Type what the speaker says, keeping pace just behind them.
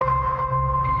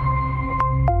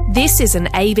This is an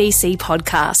ABC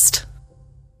podcast.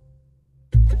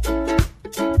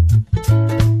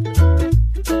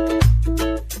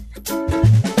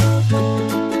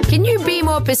 Can you be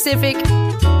more Pacific?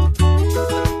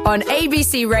 On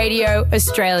ABC Radio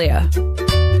Australia.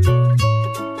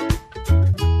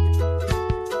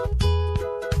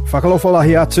 Whakalofa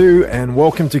here too, and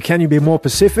welcome to Can You Be More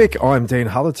Pacific? I'm Dean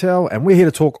Hullertau, and we're here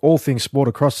to talk all things sport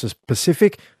across the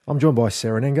Pacific. I'm joined by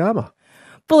Sarah Nangama.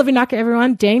 Bulavinaka,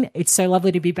 everyone. Dean, it's so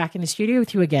lovely to be back in the studio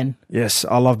with you again. Yes,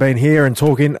 I love being here and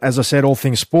talking, as I said, all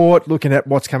things sport, looking at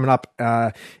what's coming up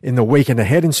in the weekend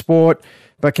ahead in sport.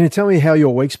 But can you tell me how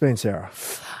your week's been, Sarah?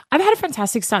 I've had a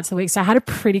fantastic start to the week. So I had a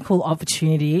pretty cool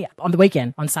opportunity on the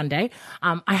weekend, on Sunday.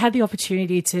 I had the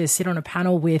opportunity to sit on a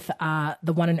panel with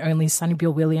the one and only Sonny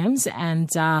Bill Williams and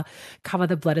cover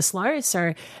the Bledisloe.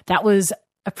 So that was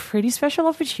a pretty special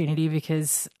opportunity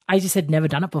because I just had never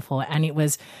done it before, and it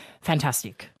was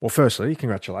fantastic. Well, firstly,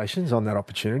 congratulations on that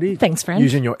opportunity. Thanks, friend.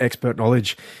 Using your expert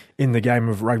knowledge in the game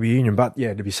of rugby union. But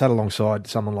yeah, to be sat alongside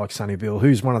someone like Sonny Bill,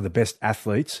 who's one of the best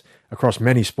athletes across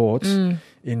many sports in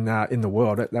the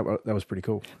world, that was pretty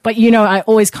cool. But, you know, I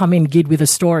always come in good with a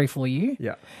story for you.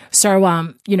 Yeah.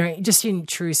 So, you know, just in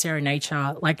true Sarah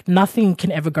nature, like nothing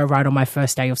can ever go right on my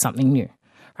first day of something new.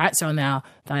 Right, so now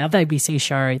the other ABC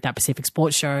show, that Pacific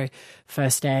Sports show,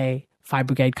 first day, fire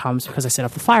brigade comes because I set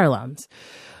off the fire alarms.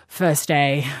 First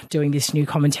day, doing this new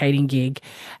commentating gig,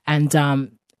 and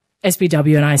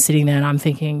SBW and I sitting there, and I'm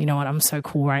thinking, you know what, I'm so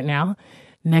cool right now.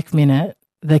 Next minute,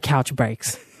 the couch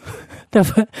breaks.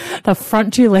 The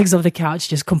front two legs of the couch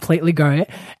just completely go,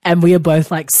 and we are both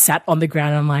like sat on the ground,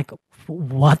 and I'm like,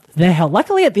 what the hell?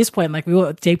 Luckily at this point, like we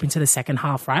were deep into the second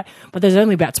half, right? But there's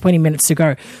only about 20 minutes to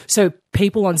go. So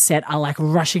people on set are like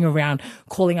rushing around,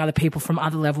 calling other people from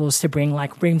other levels to bring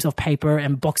like reams of paper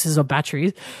and boxes of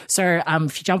batteries. So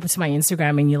if you jump into my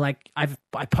Instagram and you're like, I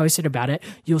posted about it,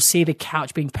 you'll see the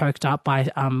couch being poked up by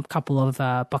a couple of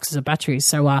boxes of batteries.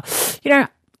 So, you know,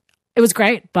 it was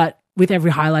great, but with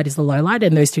every highlight is the low light,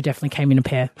 and those two definitely came in a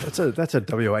pair. That's a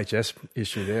WHS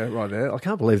issue there, right there. I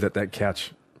can't believe that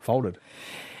couch folded.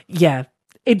 Yeah,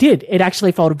 it did. It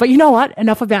actually folded. But you know what?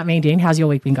 Enough about me, Dean. How's your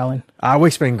week been going?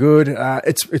 Week's been good.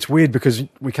 It's weird because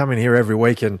we come in here every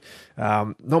week and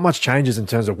not much changes in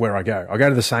terms of where I go. I go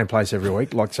to the same place every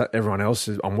week, like everyone else.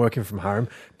 I'm working from home,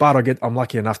 but I'm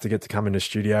lucky enough to get to come in the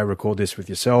studio, record this with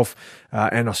yourself,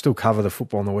 and I still cover the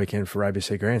football on the weekend for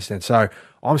ABC Grandstand. So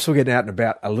I'm still getting out and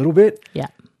about a little bit. Yeah.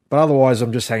 But otherwise,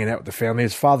 I'm just hanging out with the family.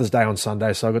 It's Father's Day on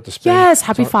Sunday, so I got to spend... Yes,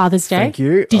 happy Father's Day. Thank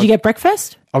you. Did you get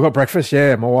breakfast? I got breakfast,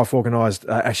 yeah. My wife organised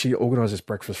this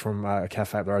breakfast from a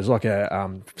cafe up there. It was like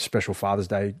a special Father's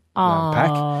Day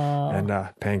pack, and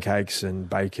pancakes and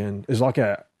bacon. It was like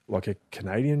a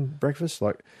Canadian breakfast.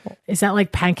 Is that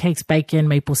like pancakes, bacon,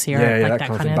 maple syrup? Yeah, like that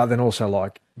kind of thing. But then also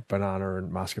like banana and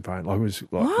mascarpone. Like it was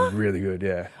like really good,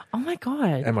 yeah. Oh my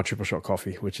God. And my triple shot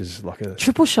coffee, which is like a...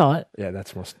 Triple shot? Yeah,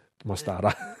 that's my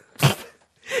starter.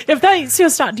 If that's your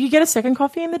start, do you get a second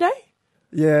coffee in the day?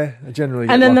 Yeah, I generally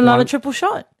get and then like another one. Triple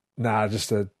shot? Nah, just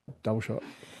a double shot.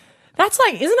 That's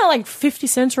like, isn't it like 50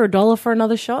 cents or $1 for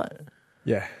another shot?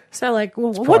 Yeah. So like,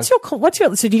 what's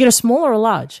your, so do you get a small or a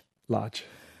large? Large.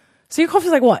 So your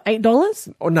coffee's like what,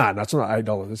 $8? Oh, no, it's not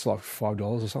 $8. It's like $5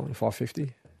 or something,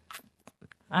 $5.50.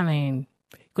 I mean,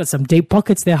 got some deep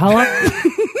pockets there, Hulla.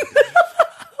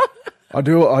 I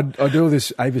do all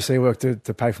this ABC work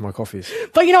to pay for my coffees.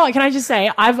 But you know what? Can I just say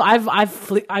I've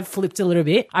flipped a little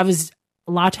bit. I was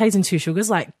lattes and 2 sugars.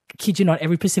 Like, kid you not,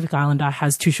 every Pacific Islander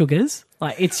has 2 sugars.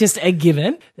 Like, it's just a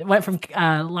given. It went from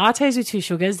lattes with 2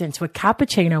 sugars, then to a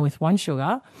cappuccino with 1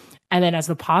 sugar, and then as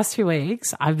the past 2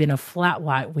 weeks, I've been a flat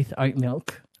white with oat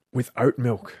milk. With oat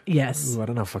milk? Yes. Ooh, I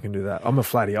don't know if I can do that. I'm a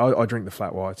flatty. I drink the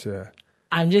flat whites. Yeah.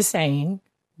 I'm just saying,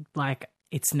 like,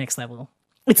 it's next level.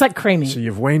 It's like creamy. So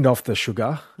you've weaned off the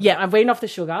sugar? Yeah, I've weaned off the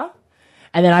sugar,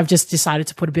 and then I've just decided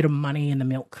to put a bit of money in the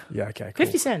milk. Yeah, okay, cool.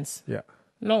 50 cents. Yeah.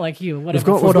 Not like you,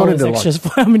 whatever, we've got $4 extras for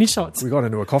how many shots? We got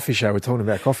into a coffee show. We're talking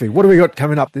about coffee. What do we got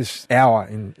coming up this hour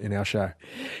in our show?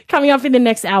 Coming up in the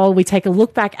next hour, we take a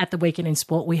look back at the weekend in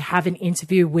sport. We have an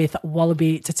interview with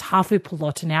Wallaby Tatafu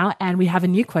Polota now, and we have a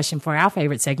new question for our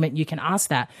favourite segment. You can ask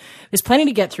that. There's plenty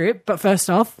to get through, but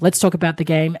first off, let's talk about the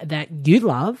game that you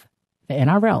love, the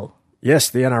NRL.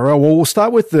 Yes, the NRL. Well, we'll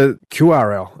start with the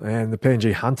QRL and the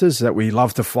PNG Hunters that we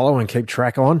love to follow and keep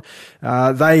track on.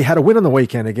 They had a win on the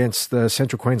weekend against the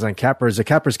Central Queensland Capras. The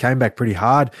Capras came back pretty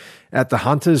hard at the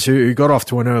Hunters, who got off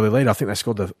to an early lead. I think they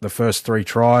scored the first 3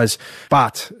 tries,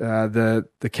 but the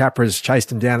Capras chased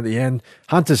them down at the end.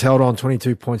 Hunters held on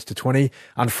 22 points to 20.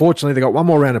 Unfortunately, they got one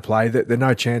more round to play. They're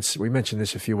no chance. We mentioned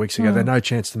this a few weeks ago. They're no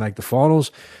chance to make the finals.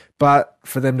 But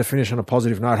for them to finish on a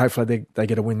positive note, hopefully they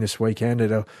get a win this weekend.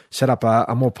 It'll set up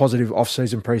a more positive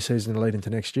off-season, pre-season to lead into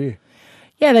next year.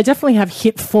 Yeah, they definitely have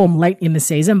hit form late in the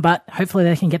season, but hopefully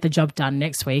they can get the job done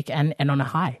next week and on a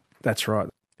high. That's right.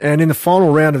 And in the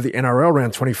final round of the NRL,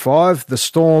 round 25, the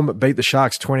Storm beat the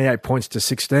Sharks 28 points to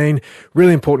 16.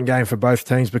 Really important game for both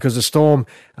teams because the Storm,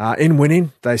 in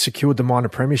winning, they secured the minor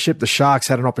premiership. The Sharks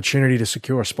had an opportunity to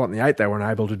secure a spot in the 8. They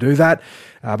weren't able to do that.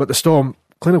 But the Storm,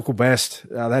 clinical best.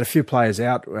 They had a few players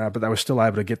out, but they were still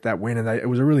able to get that win. And it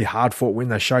was a really hard-fought win.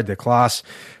 They showed their class.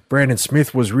 Brandon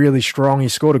Smith was really strong. He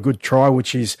scored a good try,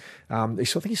 which is, I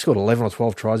think he scored 11 or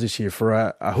 12 tries this year. For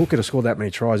a hooker to score that many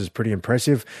tries is pretty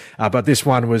impressive. But this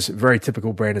one was very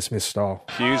typical Brandon Smith style.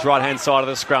 Hughes, right-hand side of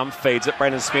the scrum, feeds it.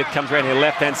 Brandon Smith comes around here,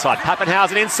 left-hand side.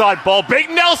 Pappenhausen inside ball. Big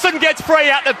Nelson gets free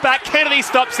out the back. Kennedy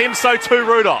stops him, so too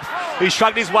Rudolph. He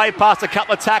shrugged his way past a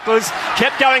couple of tacklers.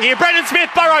 Kept going here. Brandon Smith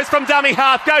burrows from dummy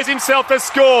half. Goes himself to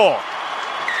score.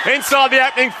 Inside the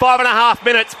opening 5.5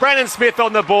 minutes. Brandon Smith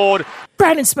on the board.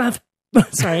 Brandon Smith.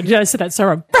 Sorry, I said that so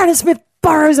wrong. Brandon Smith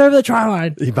burrows over the try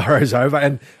line. He burrows over.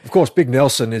 And, of course, Big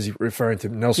Nelson is referring to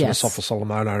Nelson Asafa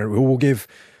Solomona, who will give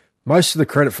most of the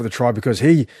credit for the try because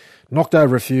he knocked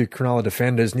over a few Cronulla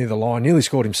defenders near the line, nearly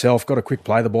scored himself, got a quick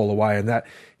play the ball away, and that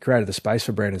created the space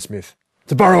for Brandon Smith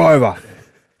to burrow over.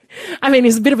 I mean,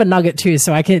 he's a bit of a nugget too,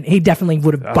 so he definitely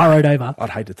would have burrowed over.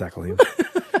 I'd hate to tackle him.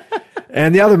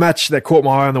 And the other match that caught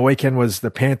my eye on the weekend was the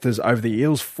Panthers over the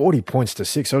Eels, 40 points to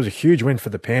 6. So it was a huge win for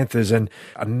the Panthers, and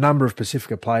a number of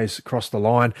Pacifica players crossed the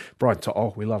line. Brian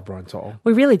To'o, we love Brian To'o.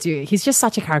 We really do. He's just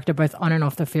such a character both on and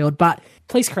off the field. But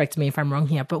please correct me if I'm wrong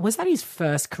here, but was that his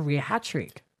first career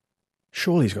hat-trick?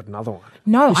 Surely he's got another one.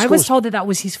 No, I was told that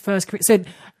was his first career. So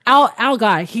our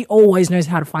guy, he always knows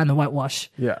how to find the whitewash.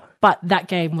 Yeah. But that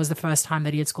game was the first time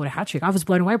that he had scored a hat-trick. I was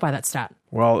blown away by that stat.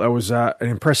 Well, it was an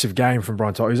impressive game from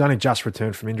Brian To'o. He was only just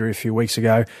returned from injury a few weeks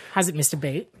ago. Hasn't missed a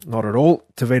beat. Not at all.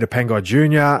 Tavita Pangai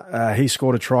Jr., he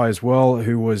scored a try as well,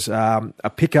 who was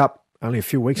a pickup only a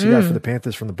few weeks ago for the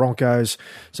Panthers from the Broncos.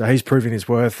 So he's proving his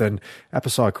worth. And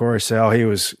Apisai Coruscant, he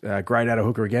was great out of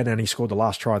hooker again, and he scored the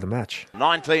last try of the match.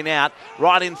 19 out,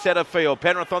 right in centre field.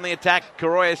 Penrith on the attack.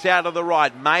 Coroyas out of the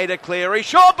right. Made a clear. He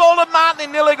short ball to Martin.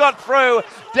 He nearly got through.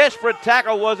 Desperate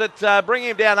tackle. Was it bring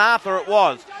him down, Arthur? It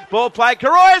was. Ball play.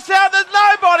 Coroyas out. There's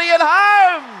nobody at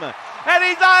home. And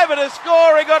he's over to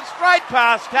score. He got straight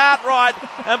past Cartwright.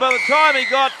 And by the time he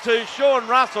got to Sean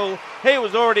Russell, he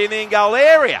was already in the in-goal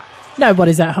area.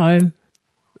 Nobody's at home.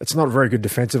 It's not a very good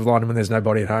defensive line when there's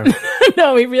nobody at home.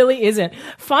 No, he really isn't.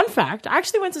 Fun fact, I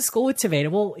actually went to school with Tavita.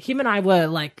 Well, him and I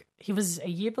were he was a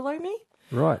year below me.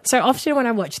 Right. So often when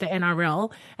I watch the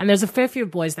NRL, and there's a fair few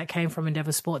boys that came from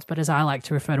Endeavour Sports, but as I like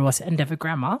to refer to us, Endeavour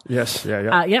Grammar. Yes,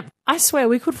 yeah. Yep. I swear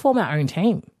we could form our own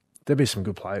team. There'd be some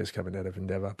good players coming out of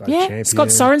Endeavour. Yeah, Champion, Scott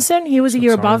Sorensen, he was a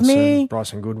year above me.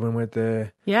 Bryson Goodwin went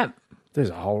there. Yep. There's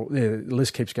the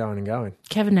list keeps going and going.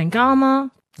 Kevin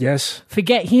Nangama. Yes.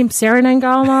 Forget him, Sarah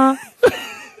Nangama.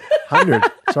 100.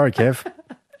 Sorry, Kev.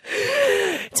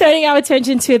 Turning our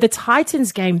attention to the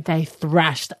Titans game, they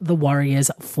thrashed the Warriors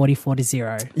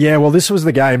 44-0. Yeah, well, this was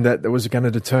the game that was going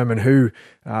to determine who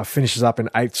finishes up in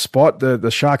 8th spot. The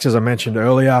Sharks, as I mentioned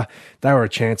earlier, they were a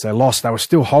chance. They lost. They were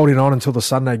still holding on until the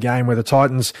Sunday game where the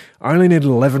Titans only needed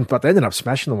 11, but they ended up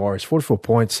smashing the Warriors, 44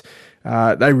 points.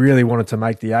 They really wanted to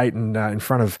make the 8, and in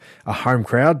front of a home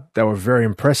crowd, they were very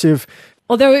impressive.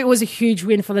 Although it was a huge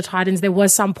win for the Titans, there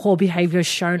was some poor behaviour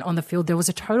shown on the field. There was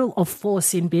a total of 4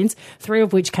 sin bins, 3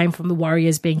 of which came from the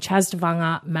Warriors, being Chaz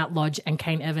Tavanga, Matt Lodge and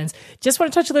Kane Evans. Just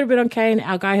want to touch a little bit on Kane.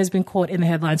 Our guy has been caught in the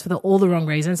headlines for all the wrong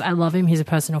reasons. I love him. He's a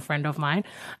personal friend of mine.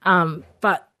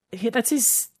 But that's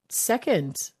his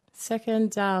second. For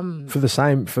the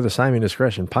same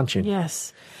indiscretion, punching.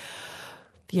 Yes.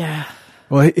 Yeah.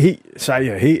 Well, he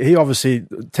obviously,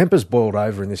 tempers boiled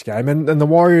over in this game. And the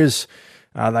Warriors...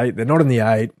 they're not in the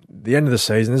 8, the end of the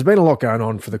season. There's been a lot going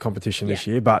on for the competition this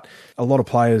year, but a lot of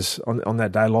players on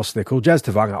that day lost their cool. Jazz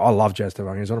Tavanga, I love Jazz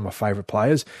Tavanga. He's one of my favourite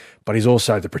players, but he's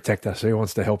also the protector, so he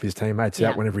wants to help his teammates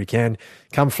out whenever he can.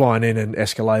 Come flying in and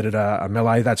escalated a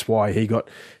melee. That's why he got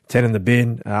 10 in the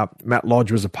bin. Matt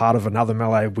Lodge was a part of another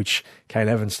melee, which Kane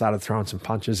Evans started throwing some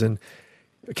punches. And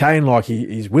Kane,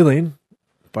 he's willing,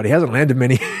 but he hasn't landed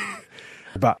many.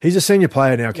 But he's a senior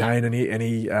player now, Kane, and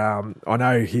he I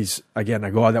know he's, again,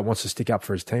 a guy that wants to stick up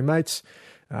for his teammates,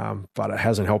 but it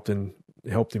hasn't helped him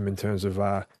in terms of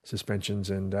suspensions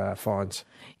and fines.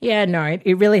 Yeah, no,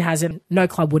 it really hasn't. No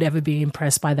club would ever be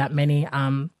impressed by that many,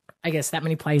 that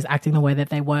many players acting the way that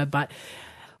they were, but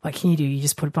what can you do? You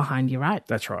just put it behind you, right?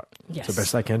 That's right. Yes. It's the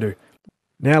best they can do.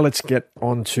 Now let's get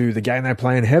on to the game they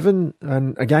play in heaven,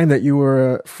 and a game that you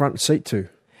were a front seat to.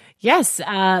 Yes,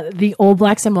 the All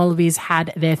Blacks and Wallabies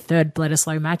had their third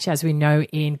Bledisloe match. As we know,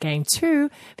 in Game 2,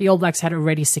 the All Blacks had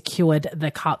already secured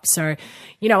the cup. So,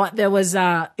 you know what, it was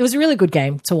a really good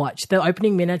game to watch. The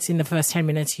opening minutes, in the first 10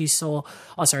 minutes, we saw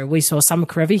Summer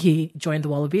Karevi. He joined the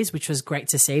Wallabies, which was great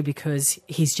to see because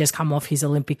he's just come off his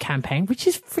Olympic campaign, which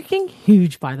is freaking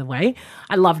huge, by the way.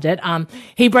 I loved it.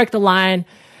 He broke the line.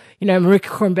 You know, Marika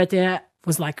Korombete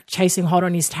was like chasing hot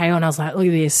on his tail, and I was like, look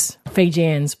at this,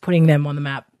 Fijians putting them on the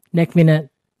map. Next minute,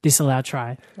 disallowed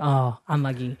try. Oh,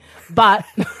 unlucky. But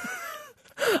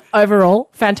overall,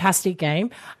 fantastic game.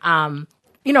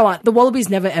 You know what? The Wallabies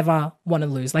never, ever want to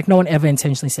lose. Like, no one ever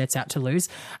intentionally sets out to lose.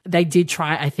 They did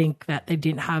try. I think that they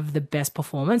didn't have the best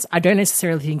performance. I don't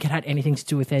necessarily think it had anything to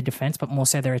do with their defense, but more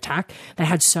so their attack. They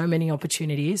had so many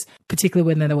opportunities, particularly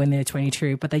when they were in their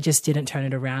 22, but they just didn't turn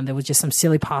it around. There was just some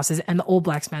silly passes. And the All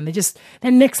Blacks, man,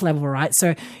 they're next level, right?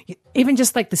 So even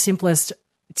just like the simplest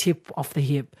tip off the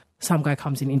hip, some guy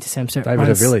comes in, intercepts it. David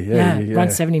Avili,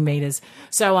 runs 70 meters.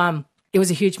 So it was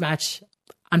a huge match.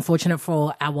 Unfortunate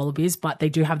for our Wallabies, but they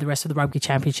do have the rest of the rugby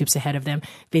championships ahead of them.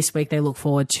 This week, they look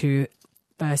forward to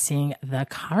versing the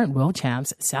current world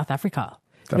champs, South Africa.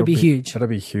 It'll be huge. That'll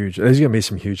be huge. There's going to be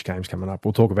some huge games coming up.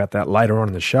 We'll talk about that later on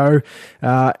in the show.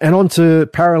 And on to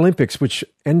Paralympics, which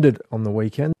ended on the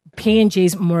weekend.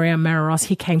 PNG's Moria Mararos,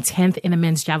 he came 10th in the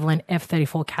men's javelin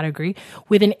F34 category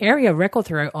with an area record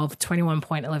throw of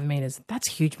 21.11 meters. That's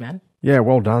huge, man. Yeah,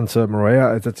 well done to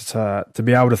Moria. To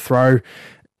be able to throw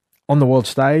on the world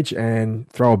stage and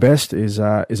throw a best is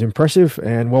impressive,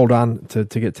 and well done to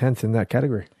get 10th in that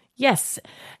category. Yes.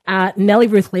 Nelly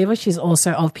Ruth Lever, she's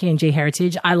also of PNG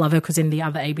heritage. I love her because in the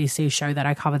other ABC show that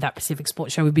I cover, that Pacific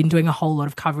Sports Show, we've been doing a whole lot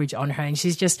of coverage on her, and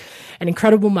she's just an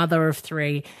incredible mother of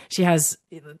three. She has,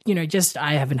 you know,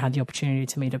 I haven't had the opportunity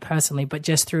to meet her personally, but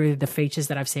just through the features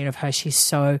that I've seen of her, she's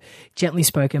so gently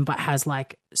spoken, but has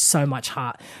like so much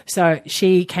heart. So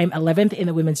she came 11th in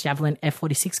the women's javelin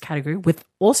F46 category with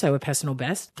also a personal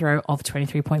best throw of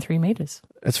 23.3 meters.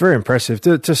 It's very impressive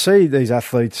to see these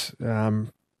athletes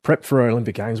prep for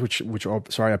Olympic Games,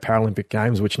 Paralympic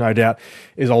Games, which no doubt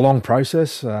is a long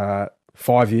process,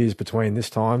 5 years between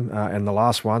this time and the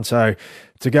last one. So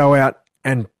to go out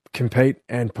and compete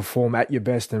and perform at your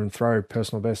best and throw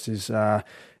personal best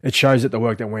it shows that the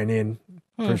work that went in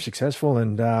proved successful.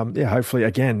 And hopefully,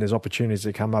 again, there's opportunities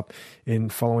to come up in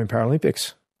following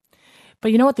Paralympics.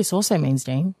 But you know what this also means,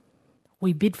 Dean?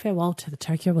 We bid farewell to the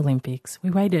Tokyo Olympics. We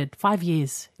waited 5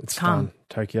 years. It's done.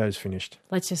 Tokyo's finished.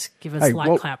 Let's just give a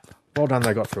slight clap. Well done,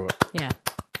 they got through it. Yeah.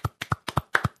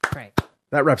 Great.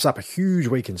 That wraps up a huge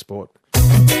week in sport.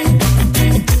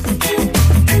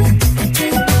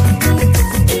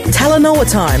 Talanoa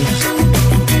time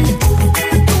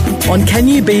on Can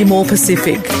You Be More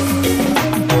Pacific?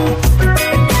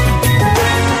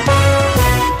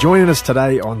 Joining us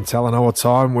today on Talanoa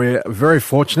time, we're very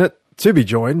fortunate to be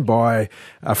joined by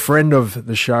a friend of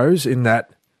the show's, in that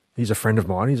he's a friend of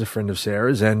mine, he's a friend of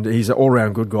Sarah's, and he's an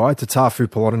all-round good guy. Tatafu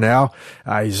Polota.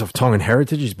 He's of Tongan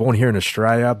heritage. He's born here in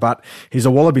Australia, but he's a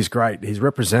Wallabies great. He's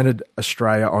represented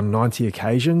Australia on 90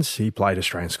 occasions. He played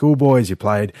Australian schoolboys. He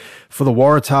played for the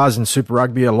Waratahs in Super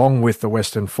Rugby along with the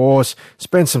Western Force.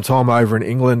 Spent some time over in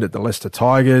England at the Leicester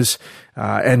Tigers,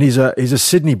 and he's a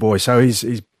Sydney boy, so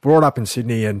he's brought up in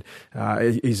Sydney, and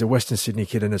he's a Western Sydney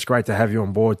kid, and it's great to have you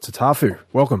on board, Tatafu.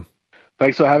 Welcome.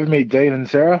 Thanks for having me, Dean and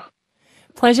Sarah.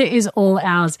 Pleasure is all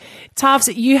ours.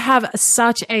 Tafs, you have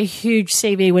such a huge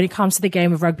CV when it comes to the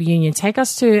game of rugby union. Take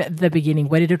us to the beginning.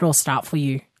 Where did it all start for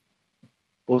you?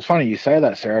 Well, it's funny you say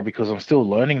that, Sarah, because I'm still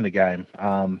learning the game.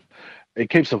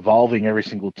 It keeps evolving every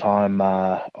single time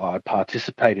I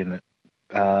participate in it.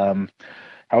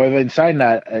 However, in saying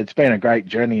that, it's been a great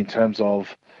journey in terms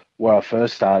of where I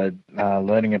first started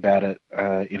learning about it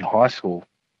in high school.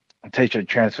 A teacher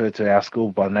transferred to our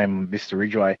school by the name of Mr.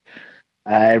 Ridgway,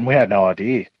 and we had no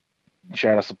idea. He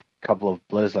showed us a couple of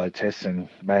Bledisloe tests and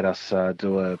made us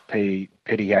do a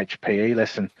PDH PE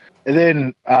lesson. And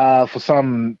then for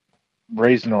some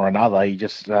reason or another, he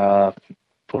just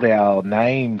put our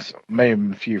names, me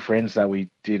and a few friends that we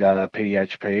did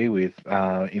PDH PE with,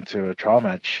 into a trial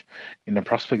match in the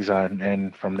prospect zone.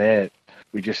 And from there,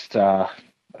 we just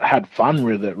had fun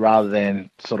with it rather than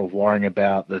sort of worrying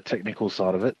about the technical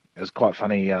side of it. It was quite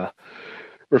funny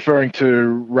referring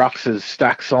to rucks as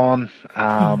stacks on,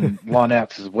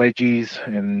 lineouts as wedgies,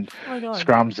 and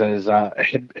scrums as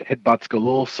headbutts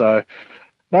galore. So,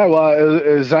 no,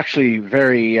 it was actually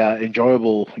very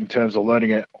enjoyable in terms of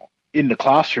learning it in the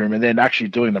classroom and then actually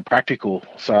doing the practical.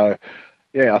 So,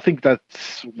 yeah, I think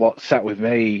that's what sat with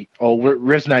me or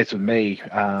resonates with me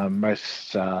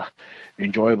most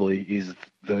enjoyably is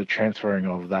the transferring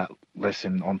of that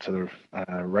lesson onto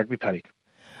the rugby paddock.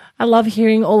 I love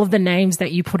hearing all of the names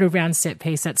that you put around set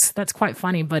piece. That's quite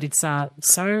funny, but it's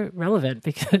so relevant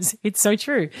because it's so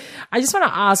true. I just want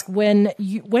to ask, when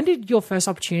did your first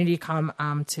opportunity come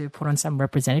to put on some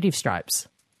representative stripes?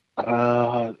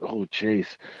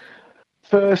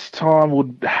 First time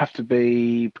would have to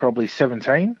be probably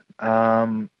 17.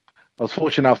 I was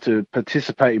fortunate enough to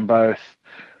participate in both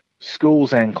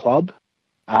schools and club.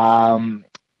 And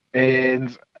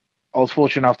I was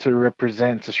fortunate enough to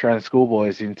represent Australian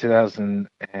schoolboys in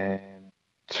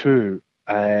 2002,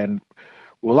 and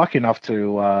we were lucky enough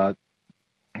to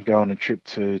go on a trip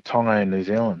to Tonga in New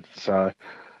Zealand. So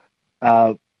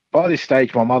by this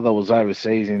stage, my mother was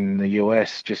overseas in the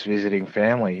US just visiting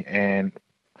family, and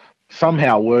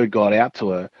somehow word got out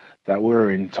to her that we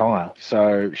were in Tonga.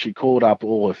 So she called up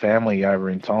all her family over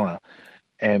in Tonga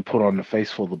and put on a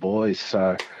feast for the boys.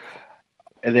 So.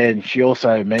 And then she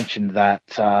also mentioned that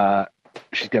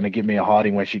she's going to give me a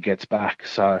hiding when she gets back.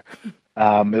 So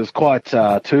it was quite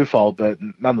twofold, but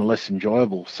nonetheless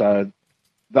enjoyable. So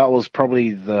that was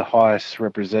probably the highest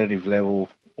representative level,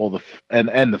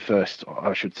 and the first,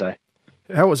 I should say.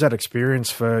 How was that experience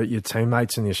for your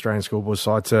teammates in the Australian schoolboy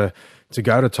side to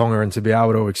go to Tonga and to be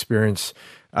able to experience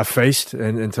a feast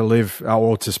and to live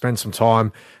or to spend some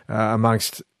time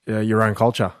amongst your own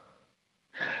culture?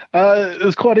 It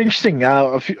was quite interesting.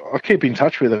 I keep in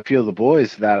touch with a few of the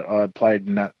boys that I played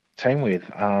in that team with,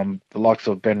 the likes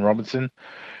of Ben Robinson,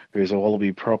 who's a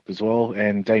Wallaby prop as well,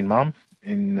 and Dean Mumm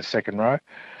in the second row.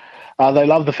 They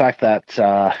love the fact that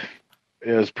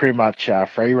it was pretty much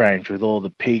free range with all the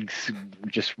pigs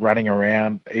just running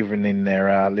around, even in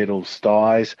their little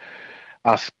sties.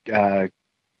 Us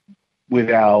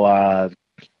with our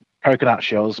coconut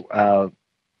shells.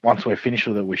 Once we're finished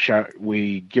with it,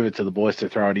 we give it to the boys to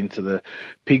throw it into the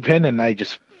pig pen, and they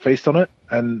just feast on it.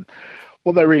 And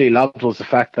what they really loved was the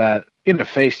fact that in a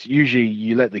feast, usually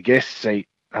you let the guests eat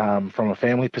from a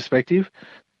family perspective,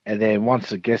 and then once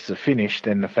the guests are finished,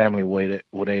 then the family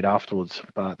would eat afterwards.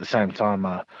 But at the same time,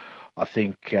 I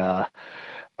think a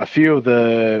few of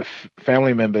the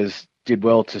family members did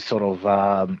well to sort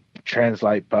of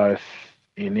translate both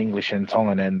in English and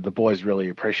Tongan, and the boys really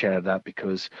appreciated that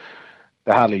because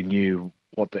they hardly knew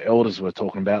what the elders were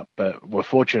talking about, but were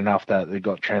fortunate enough that they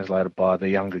got translated by the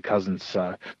younger cousins.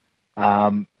 So,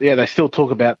 they still talk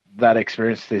about that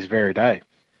experience this very day.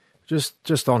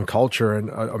 Just on culture, and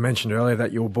I mentioned earlier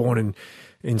that you were born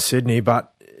in Sydney,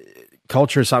 but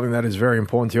culture is something that is very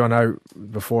important to you. I know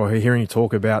before hearing you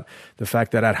talk about the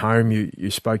fact that at home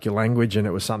you spoke your language, and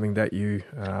it was something that you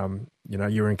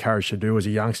were encouraged to do as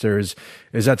a youngster. Is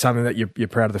that something that you're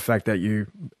proud of the fact that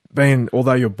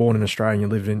although you're born in Australia and you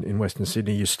lived in Western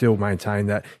Sydney, you still maintain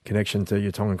that connection to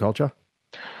your Tongan culture?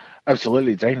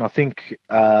 Absolutely, Dean. I think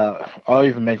I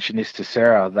even mentioned this to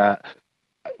Sarah, that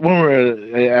when we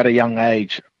were at a young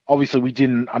age, obviously we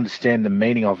didn't understand the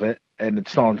meaning of it, and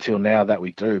it's not until now that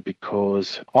we do,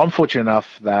 because I'm fortunate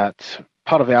enough that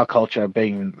part of our culture,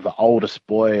 being the oldest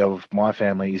boy of my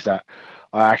family, is that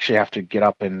I actually have to get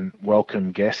up and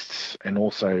welcome guests and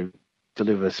also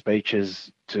deliver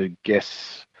speeches to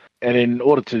guests. And in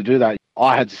order to do that,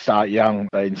 I had to start young.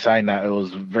 But in saying that, it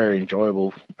was very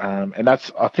enjoyable. And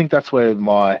I think that's where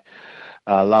my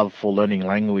love for learning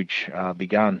language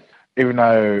began. Even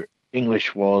though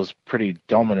English was pretty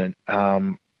dominant,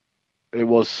 it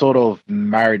was sort of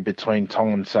married between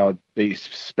Tongan, so I'd be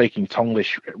speaking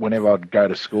Tonglish whenever I'd go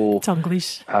to school.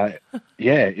 Tonglish.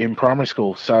 In primary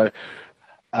school. So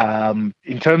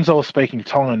in terms of speaking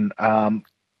Tongan, I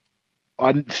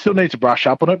still need to brush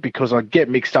up on it because I get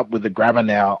mixed up with the grammar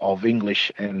now of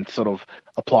English and sort of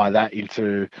apply that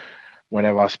into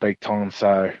whenever I speak Tongan.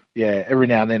 So, every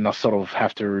now and then I sort of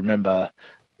have to remember,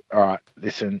 all right,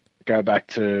 listen, go back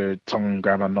to Tongan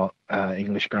grammar, not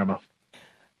English grammar.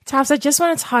 Tabs, I just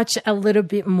want to touch a little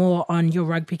bit more on your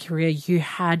rugby career. You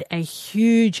had a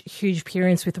huge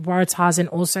appearance with the Waratahs and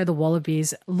also the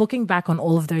Wallabies. Looking back on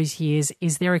all of those years,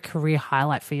 is there a career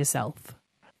highlight for yourself?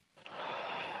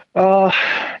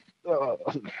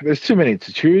 There's too many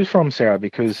to choose from, Sarah,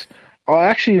 because I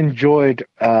actually enjoyed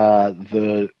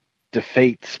the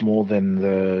defeats more than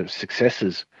the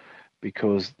successes,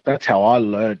 because that's how I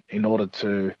learned in order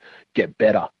to get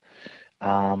better.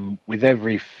 With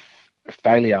every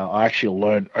failure, I actually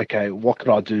learned, okay, what could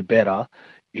I do better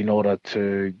in order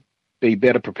to be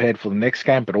better prepared for the next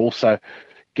game, but also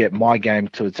get my game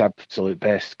to its absolute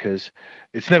best, because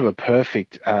it's never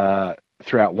perfect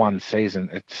throughout one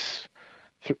season. It's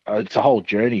a whole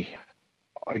journey.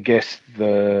 I guess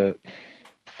the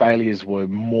failures were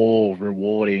more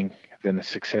rewarding than the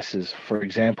successes. For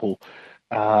example,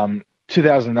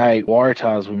 2008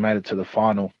 Waratahs, we made it to the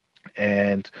final,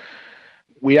 and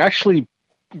we actually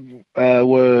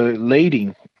were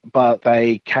leading, but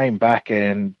they came back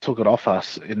and took it off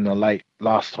us in the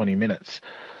last 20 minutes.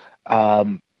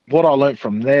 What I learned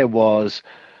from there was,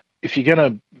 if you're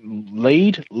going to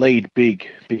lead big,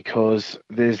 because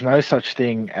there's no such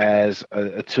thing as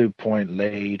a 2-point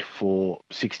lead for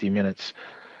 60 minutes,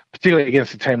 particularly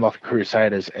against a team like the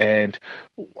Crusaders. And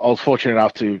I was fortunate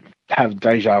enough to have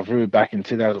deja vu back in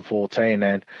 2014,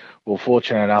 and we were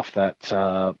fortunate enough that,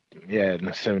 in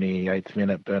the 78th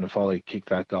minute, Bernard Foley kicked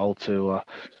that goal to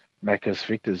make us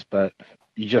victors. But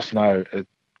you just know a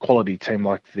quality team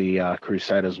like the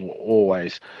Crusaders will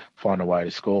always find a way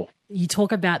to score. You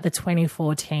talk about the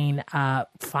 2014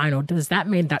 final. Does that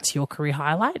mean that's your career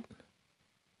highlight?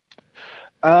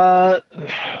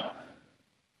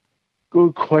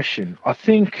 Good question. I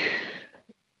think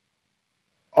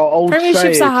I'll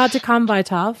Premierships say are hard to come by,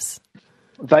 Tufts.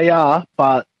 They are,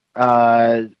 but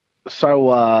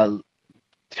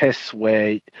tests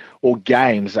or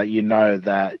games that you know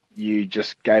that you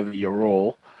just gave it your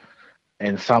all,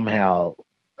 and somehow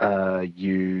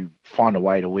you find a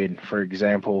way to win. For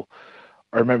example,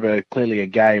 I remember clearly a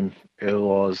game. It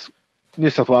was New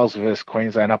South Wales versus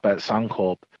Queensland up at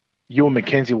Suncorp. Ewan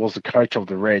McKenzie was the coach of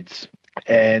the Reds,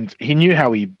 and he knew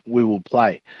how we will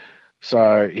play.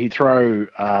 So he'd throw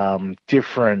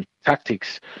different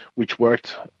tactics which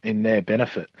worked in their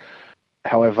benefit.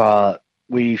 However,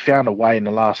 we found a way in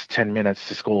the last 10 minutes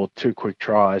to score 2 quick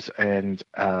tries, and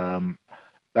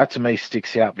that to me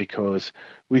sticks out because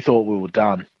we thought we were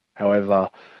done. However,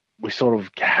 we sort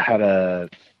of had a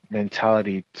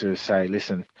mentality to say,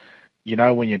 listen, you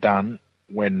know when you're done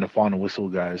when the final whistle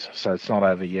goes, so it's not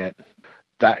over yet.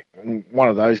 That one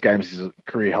of those games is a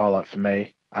career highlight for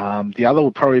me. The other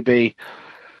would probably be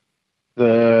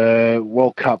the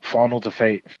World Cup final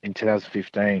defeat in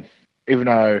 2015. Even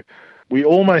though we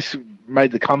almost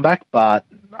made the comeback, but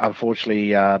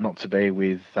unfortunately not to be,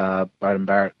 with Beauden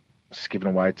Barrett skipping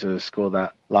away to score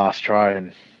that last try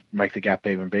and make the gap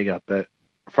even bigger. But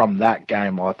from that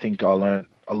game, I think I learned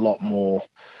a lot more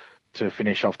to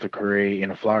finish off the career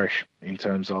in a flourish in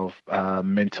terms of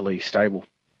mentally stable.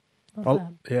 I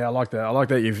like that. I like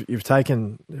that you've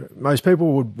taken. Most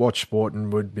people would watch sport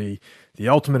and would be the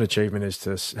ultimate achievement is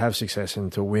to have success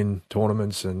and to win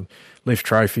tournaments and lift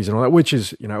trophies and all that, which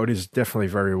is, it is definitely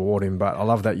very rewarding. But I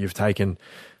love that you've taken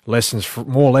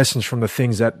more lessons from the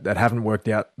things that haven't worked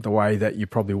out the way that you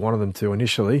probably wanted them to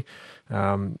initially,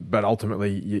 but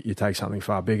ultimately you take something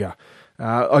far bigger.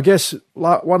 I guess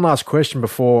one last question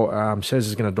before Sez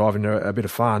is going to dive into a bit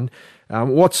of fun.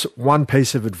 What's one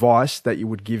piece of advice that you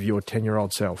would give your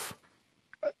 10-year-old self?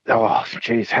 Oh,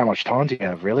 geez, how much time do you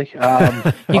have, really?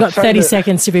 You got 30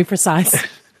 seconds to be precise.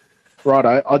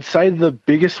 Righto. I'd say the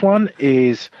biggest one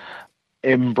is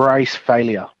embrace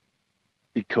failure,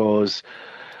 because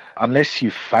unless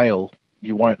you fail,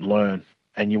 you won't learn,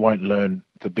 and you won't learn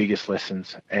the biggest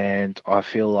lessons. And I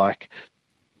feel like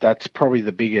that's probably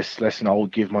the biggest lesson I will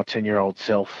give my 10-year-old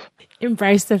self.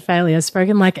 Embrace the failure.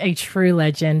 Spoken like a true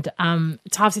legend.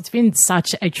 Tufts, it's been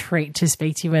such a treat to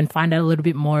speak to you and find out a little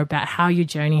bit more about how your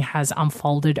journey has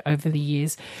unfolded over the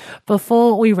years.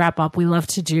 Before we wrap up, we love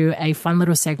to do a fun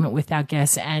little segment with our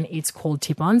guests, and it's called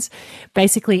Tip-Ons.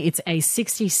 Basically, it's a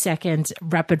 60-second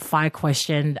rapid-fire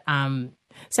question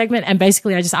segment, and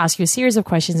basically I just ask you a series of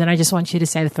questions, and I just want you to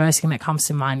say the first thing that comes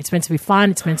to mind. It's meant to be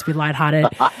fun, it's meant to be lighthearted,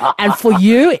 and for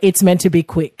you, it's meant to be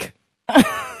quick.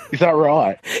 Is that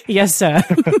right? Yes, sir.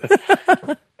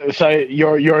 So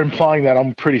you're implying that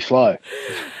I'm pretty slow?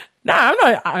 No, I'm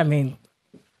not. I mean,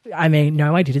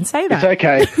 no, I didn't say that. It's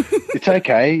okay. It's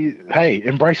okay. Hey,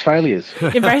 embrace failures.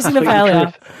 Embracing the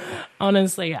failure.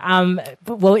 Honestly.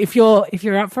 Well, if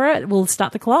you're up for it, we'll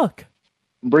start the clock.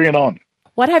 Bring it on.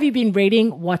 What have you been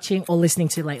reading, watching, or listening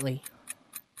to lately?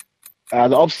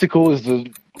 The Obstacle is the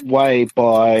Way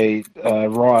by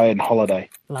Ryan Holiday.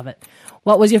 Love it.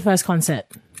 What was your first concert?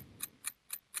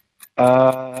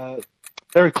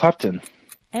 Eric Clapton.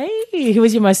 Hey, who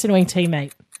was your most annoying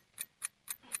teammate?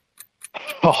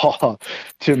 Oh,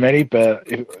 too many, but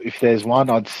if there's one,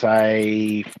 I'd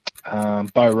say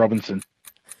Bo Robinson.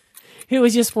 Who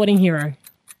was your sporting hero?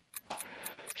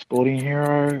 Sporting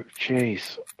hero?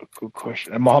 Jeez, good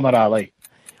question. And Muhammad Ali.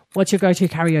 What's your go-to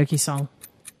karaoke song?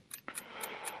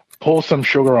 Pour Some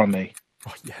Sugar on Me.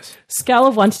 Oh, yes. Scale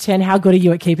of 1 to 10, how good are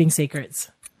you at keeping secrets?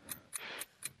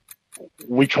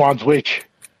 Which one's which?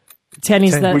 10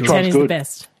 is the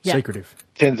best. Yeah. Secretive.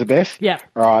 10's the best? Yeah.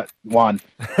 All right, 1.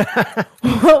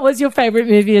 What was your favourite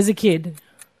movie as a kid?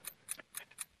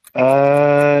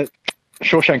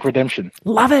 Shawshank Redemption.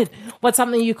 Love it. What's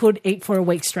something you could eat for a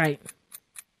week straight?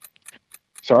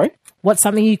 Sorry? What's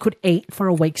something you could eat for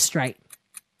a week straight?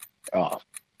 Oh,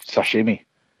 sashimi.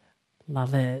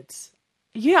 Love it.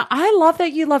 Yeah, I love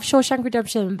that you love Shawshank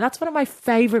Redemption. That's one of my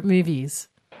favorite movies.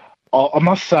 I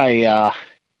must say,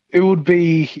 it would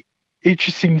be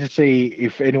interesting to see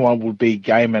if anyone would be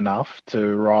game enough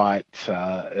to write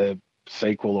a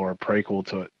sequel or a prequel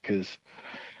to it. Because,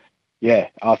 yeah,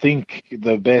 I think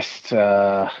the best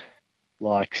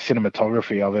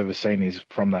cinematography I've ever seen is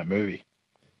from that movie.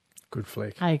 Good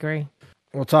flick. I agree.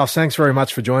 Well, Taff, thanks very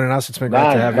much for joining us. It's been great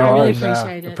to have you I on. really and,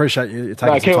 appreciate it. Appreciate you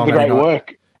taking Keep some up the time. great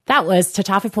work. That was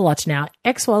Tatafi Polotna,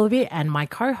 ex-Wallaby, and my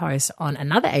co-host on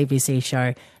another ABC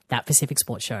show, That Pacific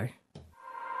Sports Show.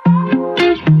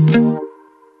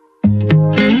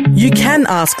 You can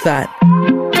ask that.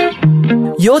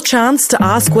 Your chance to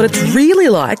ask what it's really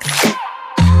like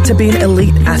to be an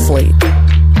elite athlete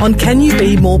on Can You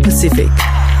Be More Pacific?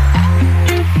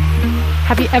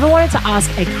 Have you ever wanted to ask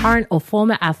a current or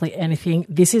former athlete anything?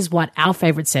 This is what our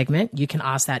favourite segment, You Can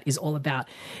Ask That, is all about.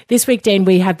 This week, Dean,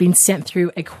 we have been sent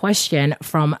through a question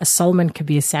from Solomon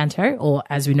Kabir Santo, or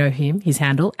as we know him, his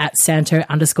handle, at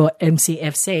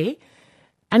Santo_MCFC.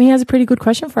 And he has a pretty good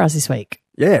question for us this week.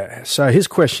 Yeah, so his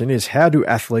question is, how do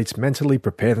athletes mentally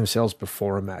prepare themselves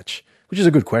before a match? Which is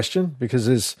a good question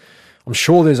because I'm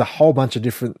sure there's a whole bunch of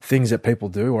different things that people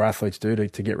do or athletes do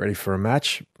to get ready for a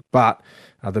match, but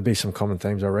there'll be some common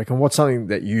themes, I reckon. What's something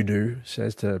that you do,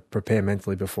 Says, to prepare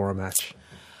mentally before a match?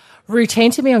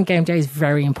 Routine to me on game day is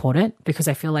very important because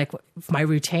I feel like if my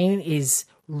routine is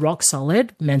rock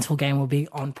solid, mental game will be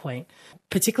on point.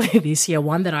 Particularly this year,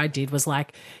 one that I did was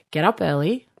get up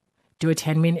early, do a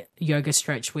 10-minute yoga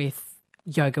stretch with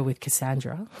Yoga with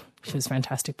Cassandra. She was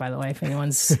fantastic, by the way, if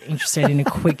anyone's interested in a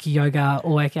quick yoga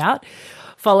workout,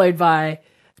 followed by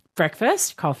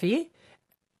breakfast, coffee,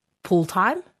 pool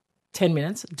time, 10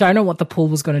 minutes. Don't know what the pool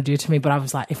was going to do to me, but I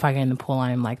was like, if I get in the pool,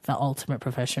 I am the ultimate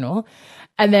professional.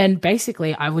 And then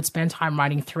basically I would spend time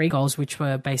writing 3 goals, which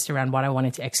were based around what I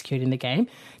wanted to execute in the game.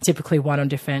 Typically 1 on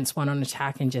defense, 1 on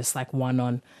attack, and just 1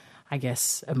 on, I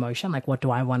guess, emotion. What do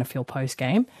I want to feel post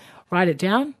game? Write it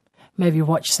down. Maybe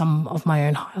watch some of my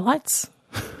own highlights.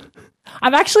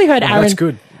 I've actually heard Aaron. That's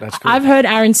good. That's good. I've heard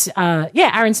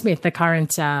Aaron Smith, the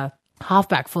current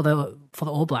halfback for the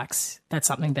All Blacks. That's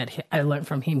something that I learned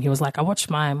from him. He was like, I watched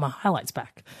my highlights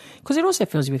back because it also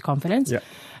fills you with confidence. Yeah.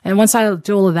 And once I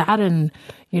do all of that and,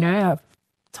 I've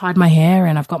tied my hair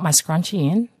and I've got my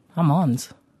scrunchie in, I'm on.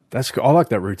 That's good. I like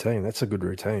that routine. That's a good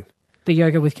routine. The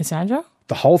yoga with Cassandra?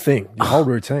 The whole thing, your whole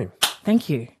routine. Thank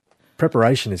you.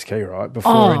 Preparation is key, right?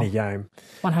 Before any game.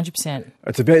 100%.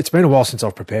 It's been a while since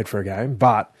I've prepared for a game,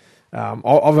 but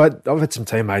I've had some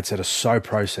teammates that are so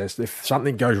processed. If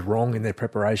something goes wrong in their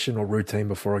preparation or routine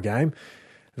before a game,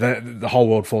 the whole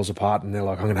world falls apart and they're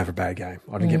like, I'm going to have a bad game.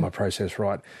 I didn't get my process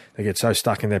right. They get so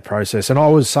stuck in their process. And I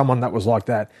was someone that was like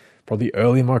that probably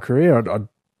early in my career. I'd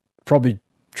probably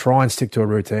try and stick to a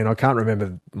routine. I can't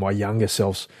remember my younger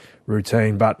self's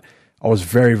routine, but I was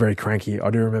very, very cranky. I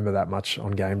do remember that much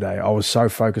on game day. I was so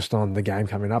focused on the game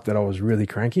coming up that I was really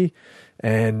cranky.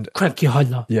 And cranky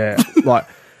hodler. Yeah,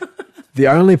 the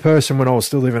only person when I was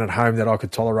still living at home that I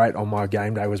could tolerate on my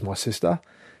game day was my sister.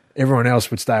 Everyone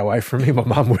else would stay away from me. My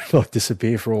mum would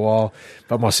disappear for a while.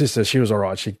 But my sister, she was all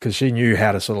right because she knew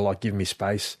how to sort of give me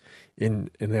space in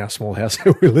our small house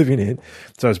that we were living in.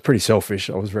 So it was pretty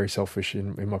selfish. I was very selfish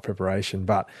in my preparation.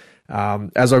 But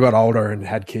as I got older and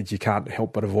had kids, you can't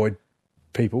help but avoid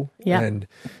people and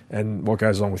what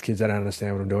goes along with kids. They don't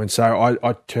understand what I'm doing. So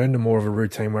I turned to more of a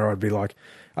routine where I'd be like,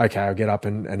 okay, I'll get up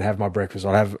and have my breakfast.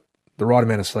 I'd have the right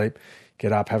amount of sleep,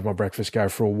 get up, have my breakfast, go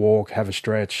for a walk, have a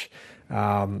stretch.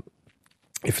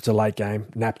 If it's a late game,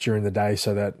 nap during the day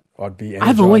so that I'd be energized.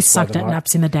 I've always sucked at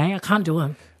naps in the day. I can't do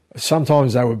them.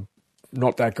 Sometimes they were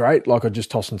not that great. I'd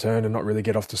just toss and turn and not really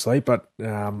get off to sleep. But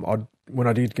when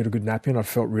I did get a good nap in, I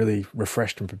felt really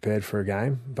refreshed and prepared for a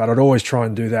game. But I'd always try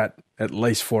and do that at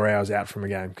least 4 hours out from a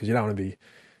game because you don't want to be,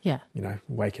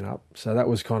 waking up. So that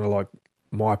was kind of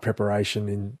my preparation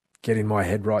in getting my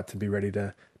head right to be ready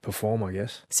to perform, I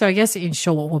guess. So I guess in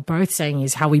short, what we're both saying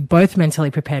is how we both mentally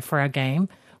prepared for our game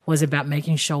was about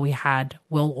making sure we had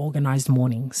well-organised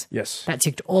mornings. Yes. That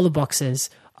ticked all the boxes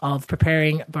of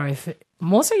preparing both,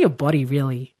 more so your body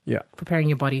really. Yeah. Preparing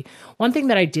your body. One thing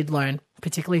that I did learn,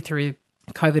 particularly through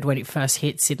COVID when it first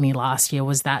hit Sydney last year,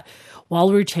 was that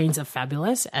while routines are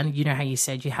fabulous, and you know how you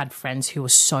said you had friends who were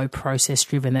so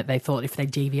process-driven that they thought if they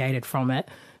deviated from it,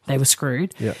 they were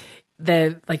screwed. Yeah.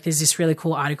 There's this really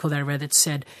cool article that I read that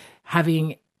said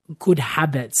having good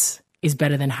habits is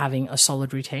better than having a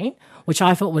solid routine, which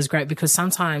I thought was great because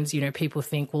sometimes, people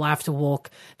think, well, I have to walk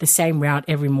the same route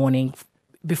every morning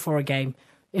before a game.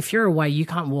 If you're away, you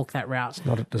can't walk that route.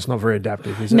 It's not very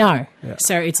adaptive, is it? No. Yeah.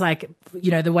 So it's like,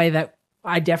 the way that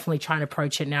I definitely try and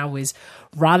approach it now is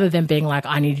rather than being like,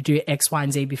 I need to do X, Y,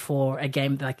 and Z before a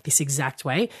game like this exact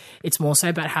way, it's more so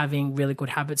about having really good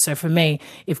habits. So for me,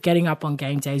 if getting up on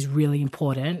game day is really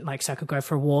important, like so I could go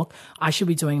for a walk, I should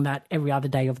be doing that every other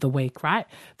day of the week, right?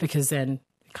 Because then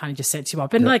it kind of just sets you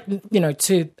up. And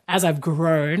as I've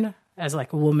grown as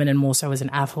like a woman and more so as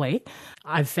an athlete,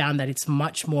 I've found that it's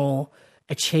much more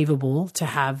achievable to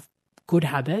have good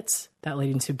habits that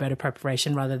lead into better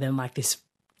preparation rather than like this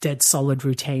dead solid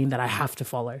routine that I have to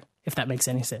follow, if that makes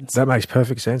any sense. That makes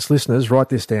perfect sense. Listeners, write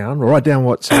this down. Write down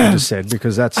what Sam just said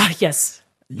because that's yes,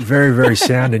 very, very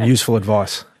sound and useful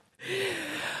advice.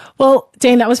 Well,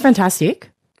 Dean, that was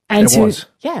fantastic. And It was.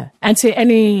 Yeah. And to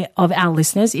any of our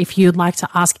listeners, if you'd like to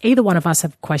ask either one of us a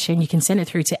question, you can send it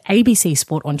through to ABC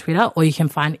Sport on Twitter, or you can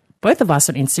find both of us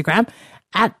on Instagram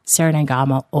at Sarah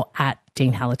Nangama or at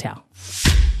Dean Hallertau.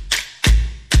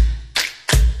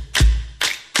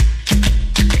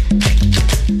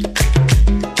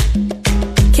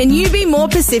 Can you be more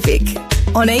Pacific?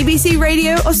 On ABC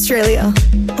Radio Australia.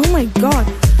 Oh my God.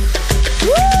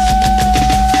 Woo!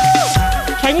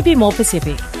 Can you be more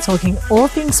Pacific? Talking all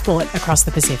things sport across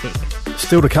the Pacific.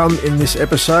 Still to come in this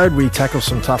episode, we tackle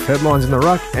some tough headlines in the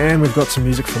ruck and we've got some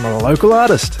music from a local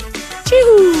artist.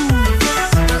 Choo!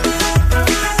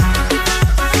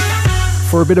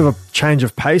 For a bit of a change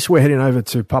of pace, we're heading over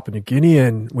to Papua New Guinea,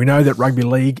 and we know that rugby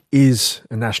league is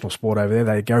a national sport over there.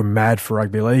 They go mad for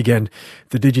rugby league, and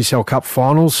the Digicel Cup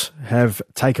finals have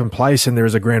taken place, and there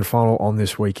is a grand final on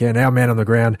this weekend. Our man on the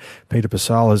ground, Peter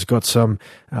Pasal, has got some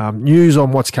news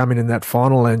on what's coming in that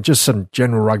final and just some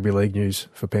general rugby league news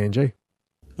for PNG.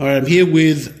 All right, I'm here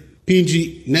with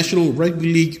PNG National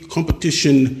Rugby League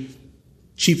Competition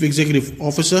Chief Executive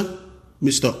Officer,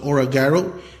 Mr. Ora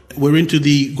Garrow. We're into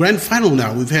the grand final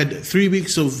now. We've had 3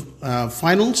 weeks of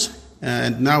finals,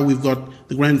 and now we've got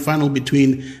the grand final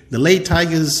between the Lay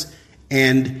Tigers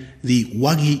and the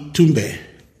Wagi Tumbe.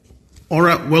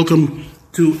 Ora, welcome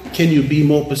to Can You Be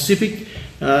More Pacific?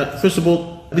 First of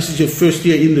all, this is your first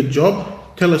year in the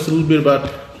job. Tell us a little bit about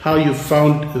how you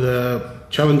found the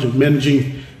challenge of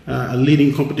managing a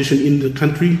leading competition in the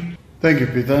country. Thank you,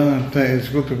 Peter. It's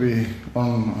good to be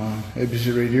on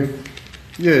ABC Radio.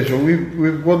 Yeah, so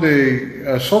we've got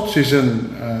a short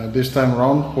season this time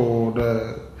around for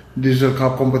the Digicel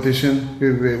Cup competition.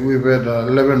 We've had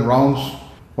 11 rounds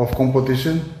of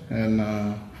competition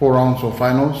and 4 rounds of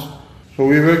finals. So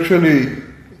we've actually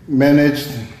managed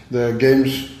the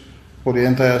games for the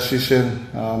entire season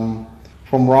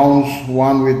from rounds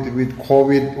 1 with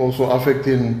COVID also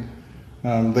affecting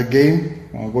the game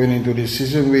going into this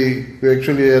season. We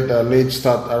actually had a late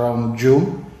start around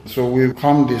June. So we've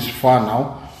come this far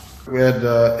now. We had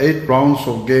 8 rounds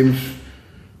of games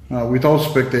without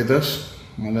spectators,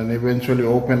 and then eventually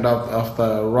opened up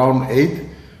after round 8.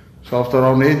 So after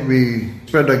round 8, we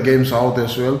spread the games out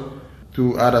as well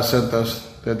to other centres,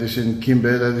 that is in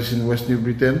Kimbe, that is in West New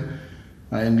Britain,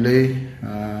 in Lay,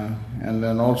 and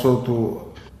then also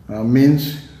to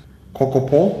Minsk,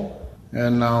 Kokopo,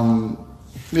 and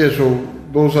so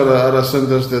those are the other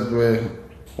centres that were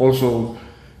also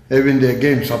having their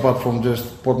games apart from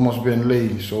just Port Moresby and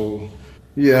Lay. So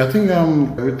yeah, I think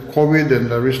with COVID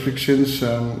and the restrictions,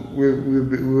 we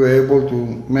were able to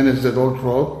manage that all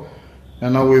throughout.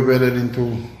 And now we've headed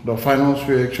into the finals.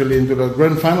 We're actually into the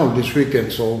grand final this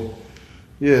weekend. So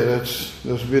yeah, that's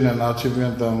been an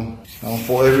achievement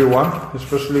for everyone,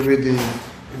 especially with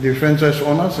the franchise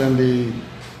owners and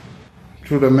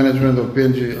through the management of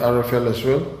PNG RFL as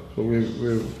well. So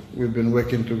we've been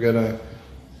working together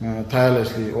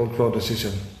tirelessly all throughout the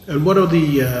season. And what are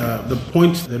the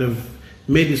points that have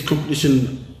made this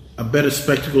competition a better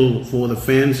spectacle for the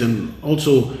fans and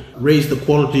also raised the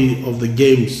quality of the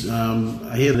games?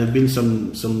 I hear there have been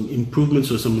some improvements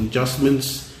or some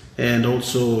adjustments, and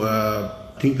also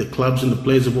I think the clubs and the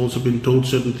players have also been told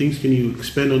certain things. Can you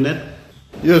expand on that?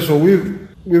 Yeah, so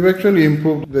we've actually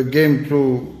improved the game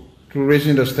through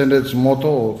raising the standards motto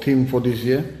or theme for this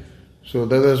year. So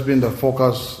that has been the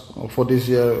focus for this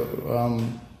year.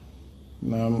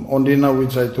 Ondina,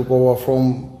 which I took over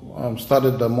from,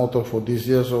 started the motto for this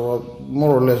year. So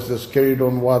more or less just carried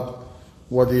on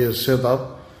what he has set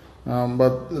up.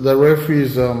 But the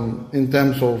referees, in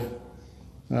terms of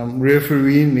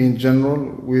refereeing in general,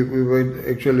 we've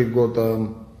actually got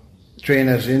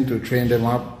trainers in to train them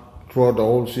up throughout the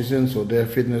whole season. So their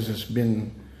fitness has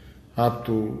been up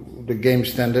to the game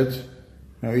standards.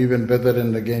 Even better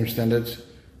than the game standards.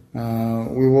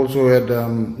 We've also had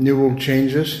new rule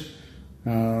changes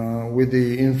with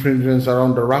the infringements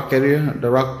around the ruck area, the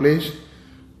ruck place.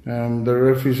 The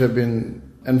referees have been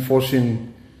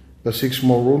enforcing the 6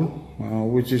 more rule,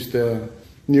 which is the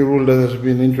new rule that has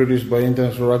been introduced by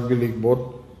International Rugby League Board,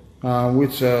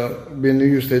 which been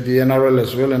used at the NRL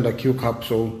as well and the Q Cup.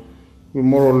 So we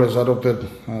more or less adopted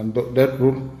that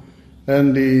rule.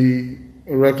 And the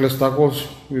reckless tackles,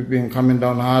 we've been coming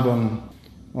down hard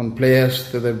on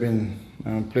players that have been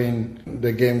playing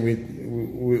the game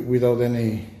without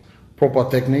any proper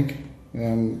technique.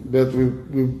 That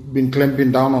we've been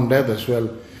clamping down on that as well.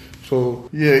 So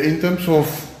yeah, in terms of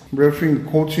refereeing,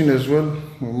 coaching as well,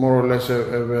 we more or less have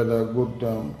had a good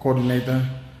coordinator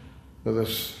that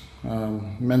has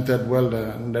mentored well.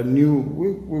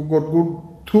 We've got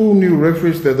good 2 new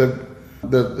referees that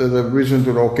have risen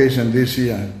to the occasion this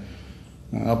year.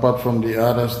 Apart from the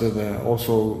others that are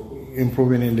also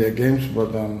improving in their games,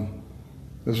 but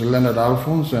there's Leonard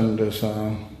Alphonse and there's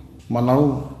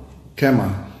Manau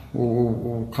Kema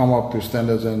who come up to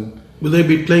standards. And will they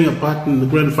be playing a part in the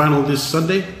grand final this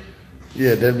Sunday?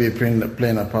 Yeah, they'll be playing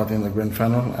a part in the grand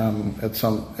final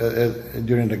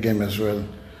during the game as well.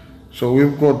 So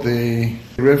we've got the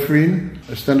refereeing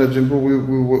standards improved.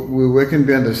 We're working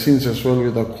behind the scenes as well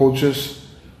with the coaches.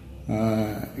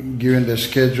 Given the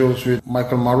schedules with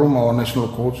Michael Marum, our national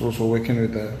coach, also working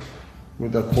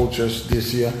with the coaches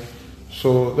this year.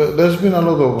 So there's been a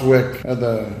lot of work at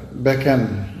the back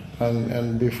end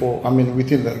and before,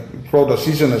 throughout the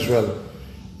season as well,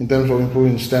 in terms of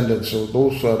improving standards. So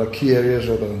those are the key areas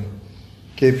of the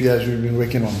KPIs we've been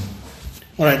working on.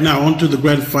 All right, now on to the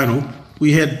grand final.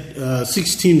 We had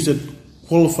 6 teams that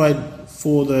qualified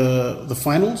for the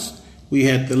finals. We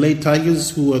had the Leyte Tigers,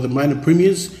 who are the minor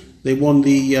premiers. They won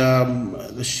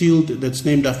the shield that's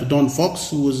named after Don Fox,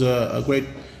 who was a great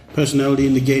personality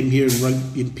in the game here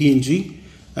in PNG.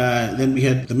 Then we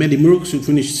had the Mendi Muruks, who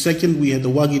finished second. We had the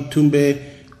Wagi Tumbe.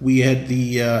 We had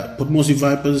the Port Moresby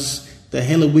Vipers, the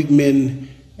Hela Wigmen,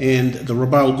 and the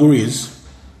Rabaul Gurias.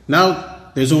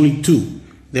 Now there's only 2.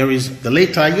 There is the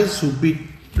Leyte Tigers, who beat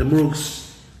the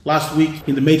Muruks last week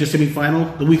in the major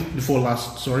semi-final, the week before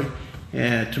last, to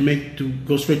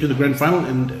go straight to the grand final.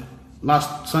 And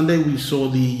last Sunday, we saw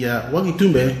the Wagi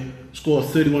Tumbe score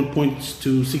 31 points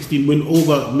to 16 win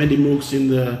over Mendi Muruks in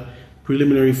the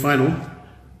preliminary final.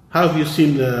 How have you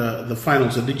seen the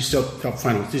finals, the Digicel Cup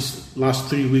finals, these last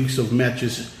 3 weeks of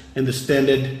matches and the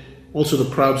standard, also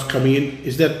the crowds coming in?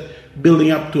 Is that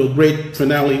building up to a great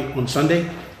finale on Sunday?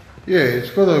 Yeah, it's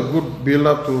got a good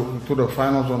build-up to the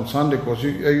finals on Sunday, because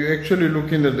you're actually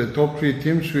looking at the top 3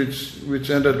 teams which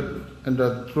ended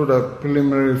through the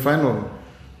preliminary final.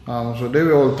 So they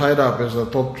were all tied up as the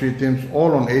top 3 teams,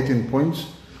 all on 18 points.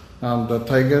 The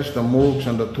Tigers, the Muruks,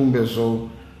 and the Tumbes. So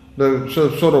they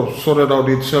sort of sorted out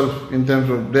itself in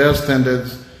terms of their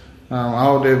standards,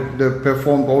 how they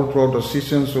performed all throughout the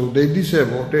season. So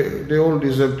they all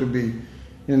deserve to be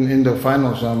in the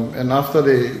finals. And after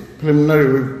the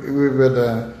preliminary, we were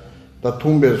the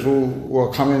Tumbes, who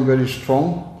were coming very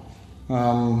strong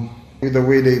with the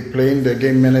way they play, their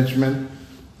game management.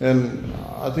 And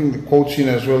I think the coaching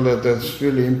as well, that's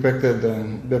really impacted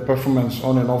their performance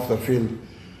on and off the field.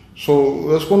 So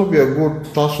there's going to be a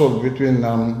good tussle between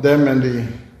them and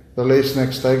the Leyte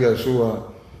Snakes Tigers, who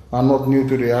are not new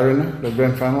to the arena, the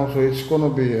grand final. So it's going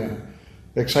to be an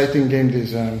exciting game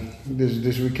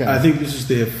this weekend. I think this is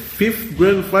their 5th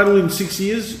grand final in 6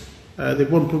 years.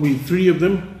 They've won probably 3 of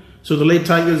them. So the Leyte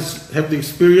Tigers have the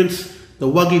experience. The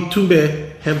Wagi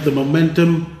Tumbe have the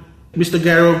momentum. Mr.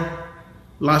 Garrow,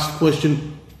 last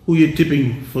question. Who are you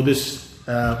tipping for this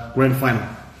grand final?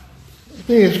 I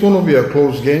think it's going to be a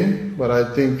close game, but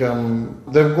I think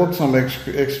they've got some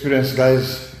experienced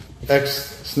guys,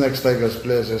 ex-Snakes Tigers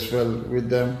players as well with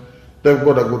them. They've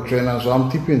got a good trainer, so I'm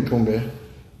tipping Tumbe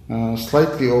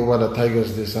slightly over the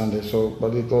Tigers this Sunday.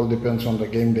 But it all depends on the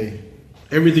game day.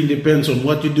 Everything depends on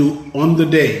what you do on the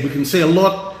day. We can say a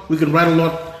lot, we can write a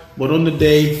lot, but on the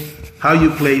day, how you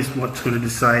play is what's going to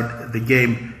decide the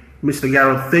game. Mr.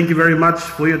 Garrow, thank you very much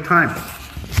for your time.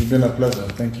 It's been a pleasure.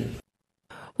 Thank you.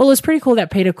 Well, it was pretty cool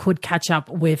that Peter could catch up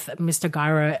with Mr.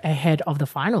 Gyro ahead of the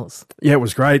finals. Yeah, it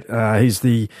was great. He's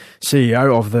the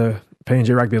CEO of the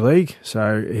PNG Rugby League,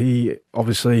 so he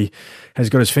obviously has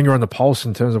got his finger on the pulse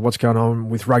in terms of what's going on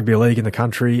with rugby league in the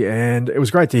country, and it was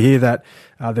great to hear that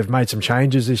they've made some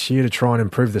changes this year to try and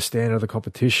improve the standard of the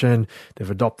competition. They've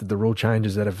adopted the rule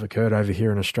changes that have occurred over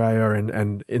here in Australia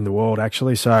and in the world,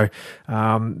 actually. So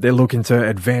they're looking to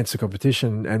advance the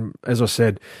competition, and as I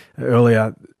said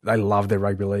earlier, they love their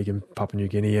rugby league in Papua New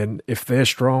Guinea, and if they're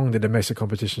strong, the domestic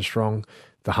competition's strong,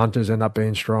 the Hunters end up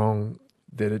being strong,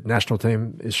 the national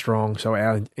team is strong, so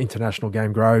our international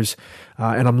game grows.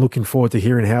 And I'm looking forward to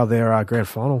hearing how their grand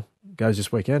final goes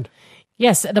this weekend.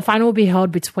 Yes, the final will be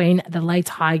held between the Lay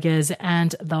Tigers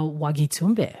and the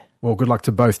Wagitumbe. Well, good luck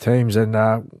to both teams, and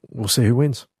we'll see who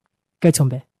wins. Go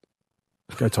Tumbe.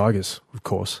 Go Tigers, of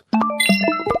course.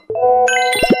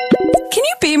 Can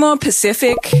you be more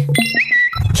Pacific?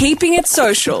 Keeping it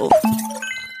social.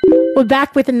 We're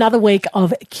back with another week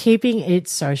of Keeping It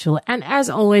Social. And as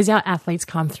always, our athletes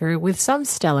come through with some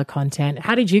stellar content.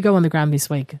 How did you go on the ground this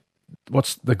week?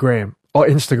 What's the gram? Oh,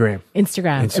 Instagram.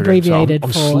 Instagram. Abbreviated. So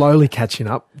I'm slowly catching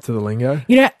up to the lingo.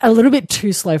 You know, a little bit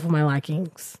too slow for my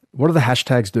likings. What do the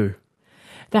hashtags do?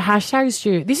 The hashtags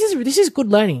do. This is good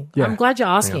learning. Yeah. I'm glad you're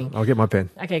asking. I'll get my pen.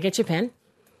 Okay, get your pen.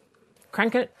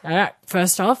 Crank it. All right.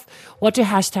 First off, what do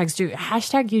hashtags do?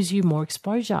 Hashtag gives you more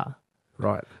exposure.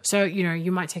 Right. So, you know,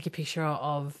 you might take a picture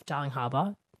of Darling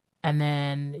Harbour and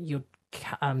then you'd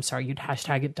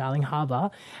hashtag it Darling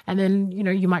Harbour, and then, you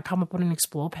know, you might come up on an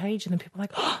explore page and then people are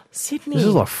like, oh, Sydney. This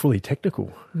is like fully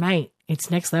technical. Mate, it's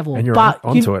next level. And you're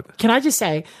onto it. Can I just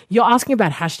say, you're asking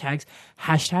about hashtags.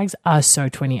 Hashtags are so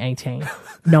 2018.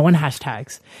 No one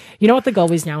hashtags. You know what the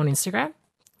goal is now on Instagram?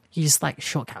 You just like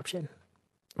short caption.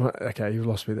 Well, okay, you've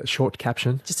lost me. That short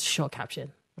caption. Just a short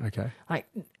caption. Okay. Like,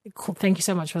 cool, thank you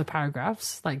so much for the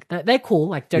paragraphs. Like, they're cool.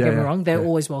 Like, don't get me wrong. They're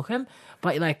always welcome.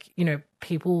 But, like, you know,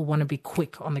 people want to be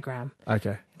quick on the gram.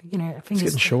 Okay. You know, I think it's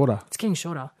getting shorter. It's getting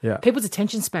shorter. Yeah. People's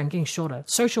attention span getting shorter.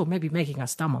 Social maybe making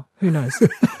us dumber. Who knows?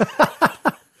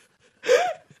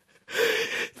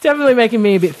 Definitely making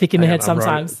me a bit thick in the head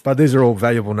sometimes. Right. But these are all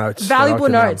valuable notes. Valuable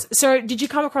notes. So did you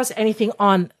come across anything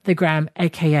on the gram,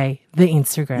 a.k.a. the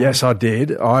Instagram? Yes, I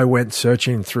did. I went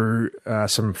searching through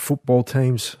some football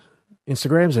teams'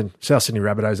 Instagrams, and South Sydney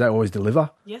Rabbitohs, they always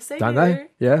deliver. Yes, they don't do. They?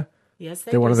 Yeah? Yes,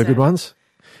 they do. They're one of the good ones?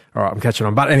 All right, I'm catching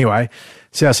on. But anyway,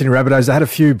 South Sydney Rabbitohs, they had a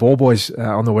few ball boys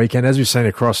on the weekend. As we've seen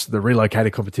across the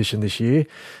relocated competition this year,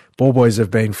 ball boys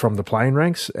have been from the playing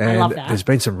ranks, and there's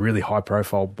been some really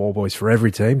high-profile ball boys for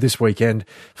every team. This weekend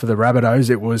for the Rabbitohs,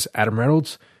 it was Adam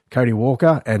Reynolds, Cody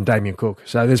Walker, and Damien Cook.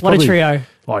 So there's probably what a trio.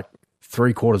 Like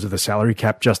 3/4 of the salary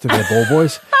cap just in their ball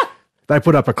boys. They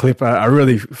put up a clip, a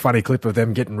really funny clip of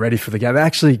them getting ready for the game. They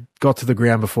actually got to the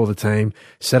ground before the team,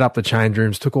 set up the change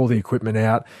rooms, took all the equipment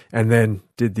out, and then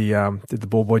did the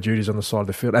ball boy duties on the side of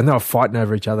the field. And they were fighting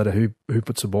over each other to who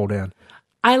puts the ball down.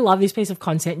 I love this piece of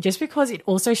content just because it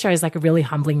also shows like a really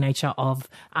humbling nature of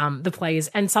the players.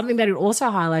 And something that it also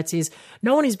highlights is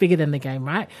no one is bigger than the game,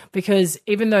 right? Because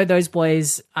even though those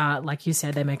boys, like you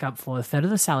said, they make up for a third of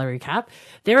the salary cap,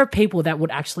 there are people that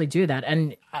would actually do that.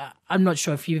 And I'm not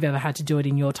sure if you've ever had to do it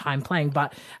in your time playing,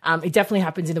 but it definitely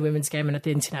happens in the women's game and at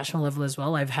the international level as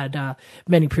well. I've had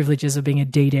many privileges of being a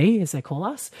DD, as they call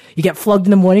us. You get flogged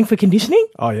in the morning for conditioning.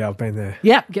 Oh, yeah, I've been there.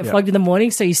 Yeah, flogged in the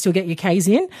morning so you still get your Ks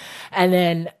in. And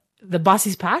then the bus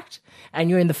is packed and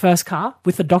you're in the first car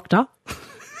with the doctor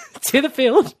to the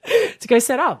field to go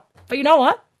set up. But you know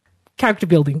what? Character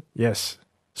building. Yes.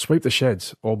 Sweep the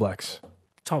sheds, All Blacks.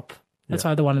 Top. That's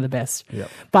why they're one of the best. Yeah.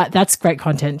 But that's great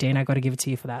content, Dean. I got to give it to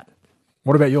you for that.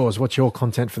 What about yours? What's your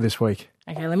content for this week?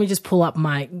 Okay, let me just pull up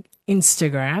my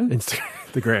Instagram.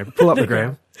 The gram. Pull up the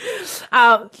gram.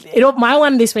 My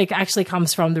one this week actually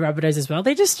comes from the Rabbitohs as well.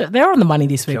 They're on the money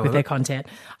this week with their content.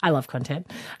 I love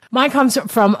content. Mine comes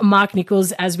from Mark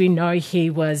Nichols. As we know, he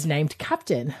was named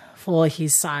captain for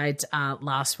his side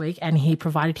last week, and he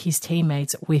provided his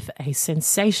teammates with a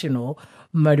sensational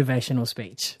motivational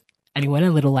speech. And he went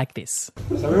a little like this.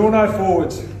 So we all know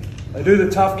forwards. They do the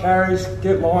tough carries,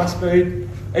 get line speed,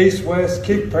 east-west,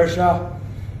 kick pressure.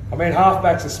 I mean,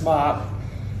 halfbacks are smart.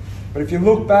 But if you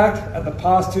look back at the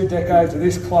past 2 decades of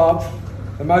this club,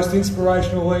 the most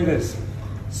inspirational leaders,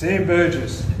 Sam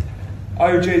Burgess,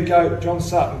 OG GOAT John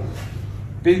Sutton,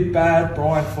 Big Bad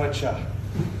Brian Fletcher.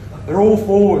 They're all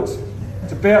forwards.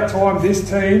 It's about time this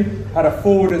team had a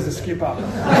forward as a skipper.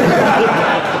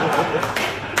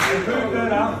 Who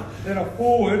better than a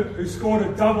forward who scored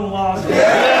a double last year?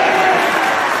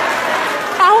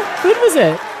 How good was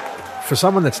it? For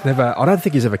someone that's never, I don't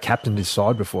think he's ever captained his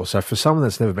side before. So for someone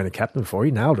that's never been a captain before,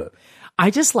 he nailed it.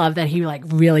 I just love that he like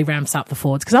really ramps up the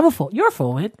forwards because I'm a forward. You're a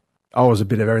forward. I was a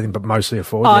bit of everything, but mostly a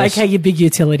forward. Oh, yes. okay, you big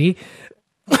utility.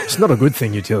 It's not a good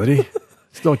thing, utility.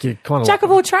 It's like you're kind of Jack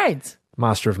of all trades.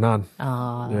 Master of none.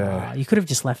 Oh, yeah. You could have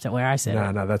just left it where I said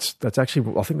it. No, that's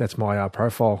actually, I think that's my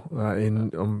profile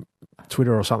in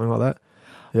Twitter or something like that.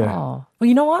 Yeah. Oh, well,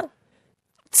 you know what?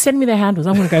 send me their handles.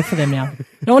 I'm going to go for them now.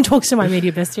 No one talks to my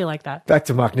media bestie like that. Back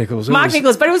to Mark Nichols. Mark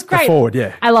Nichols, but it was great. Forward,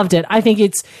 yeah. I loved it. I think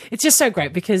it's just so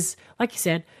great because, like you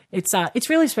said, it's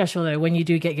really special though when you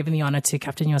do get given the honour to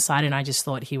captain your side, and I just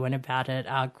thought he went about it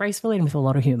gracefully and with a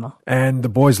lot of humour. And the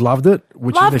boys loved it,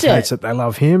 which indicates that they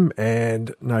love him,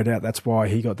 and no doubt that's why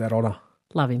he got that honour.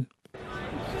 Love him.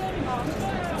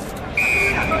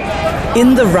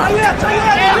 In the Ruck.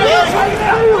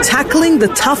 Tackling the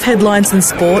tough headlines in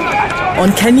sport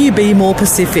on Can You Be More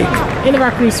Pacific? In the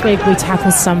Ruck this week, we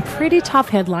tackled some pretty tough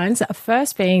headlines.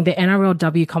 First being the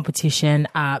NRLW competition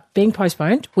being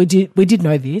postponed. We did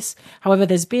know this. However,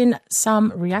 there's been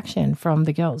some reaction from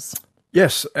the girls.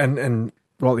 Yes, and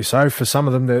rightly so. For some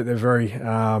of them, they're very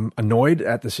annoyed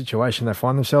at the situation they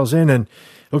find themselves in. And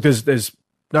look, there's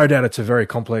no doubt it's a very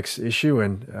complex issue,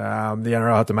 and the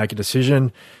NRL had to make a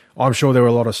decision. I'm sure there were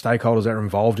a lot of stakeholders that were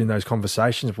involved in those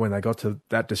conversations when they got to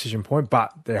that decision point,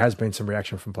 but there has been some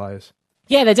reaction from players.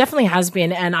 Yeah, there definitely has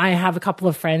been, and I have a couple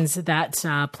of friends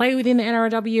that play within the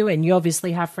NRLW, and you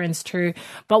obviously have friends too.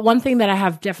 But one thing that I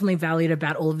have definitely valued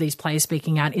about all of these players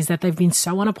speaking out is that they've been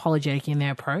so unapologetic in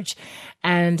their approach.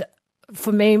 And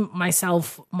for me,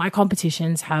 myself, my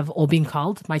competitions have all been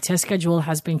culled. My test schedule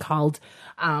has been culled,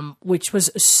 which was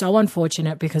so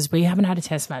unfortunate because we haven't had a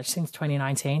test match since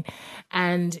 2019.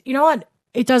 And you know what?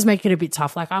 It does make it a bit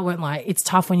tough. Like, I won't lie. It's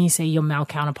tough when you see your male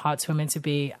counterparts who are meant to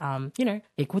be,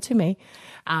 equal to me,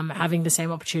 having the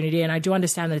same opportunity. And I do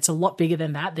understand that it's a lot bigger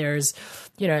than that. There's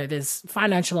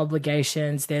financial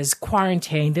obligations, there's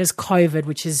quarantine, there's COVID,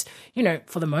 which is,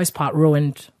 for the most part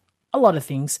ruined a lot of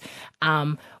things.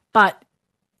 But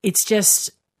it's just,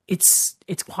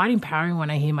 it's quite empowering when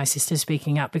I hear my sister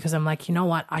speaking up, because I'm like, you know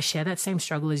what? I share that same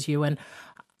struggle as you. And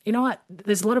you know what?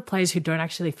 There's a lot of players who don't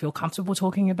actually feel comfortable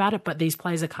talking about it, but these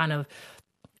players are kind of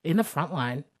in the front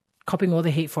line, copping all the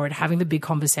heat for it, having the big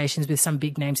conversations with some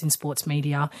big names in sports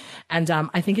media. And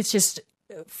I think it's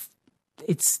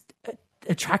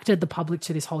attracted the public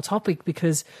to this whole topic,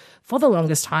 because for the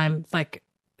longest time,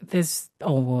 it's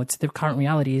the current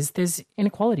reality is there's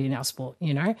inequality in our sport,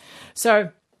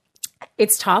 So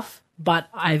it's tough, but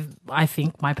I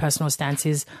think my personal stance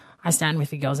is I stand with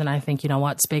the girls, and I think, you know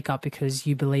what, speak up because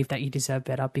you believe that you deserve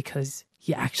better, because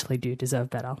you actually do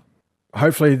deserve better.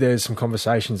 Hopefully there's some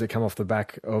conversations that come off the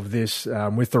back of this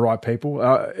with the right people.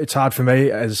 It's hard for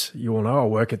me, as you all know, I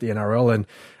work at the NRL,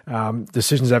 and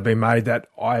decisions have been made that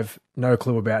I've no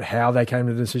clue about how they came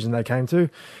to the decision they came to,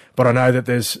 but I know that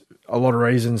there's a lot of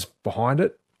reasons behind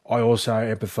it. I also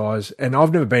empathise, and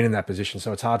I've never been in that position,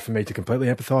 so it's hard for me to completely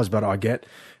empathise, but I get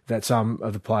that some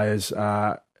of the players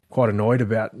are quite annoyed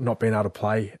about not being able to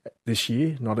play this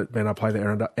year, not being able to play the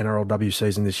NRLW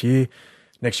season this year.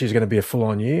 Next year's going to be a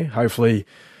full-on year. Hopefully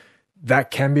that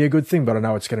can be a good thing, but I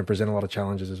know it's going to present a lot of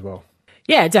challenges as well.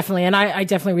 Yeah, definitely. And I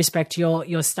definitely respect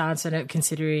your stance on it,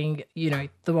 considering, the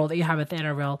role that you have at the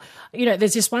NRL.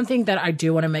 There's just one thing that I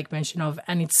do want to make mention of,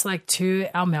 and it's to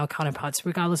our male counterparts,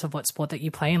 regardless of what sport that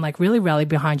you play in, really rally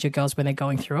behind your girls when they're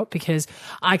going through it, because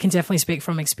I can definitely speak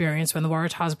from experience when the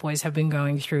Waratahs boys have been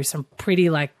going through some pretty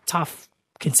tough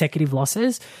consecutive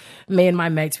losses. Me and my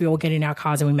mates, we all get in our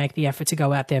cars and we make the effort to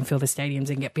go out there and fill the stadiums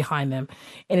and get behind them.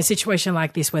 In a situation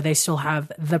like this where they still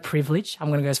have the privilege, I'm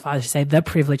going to go as far as to say the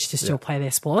privilege to still play their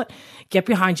sport, get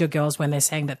behind your girls when they're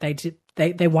saying that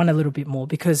they want a little bit more,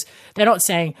 because they're not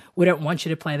saying we don't want you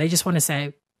to play. They just want to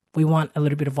say we want a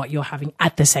little bit of what you're having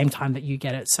at the same time that you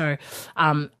get it. So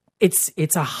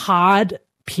it's a hard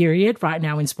period right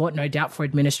now in sport, no doubt, for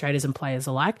administrators and players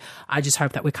alike. I just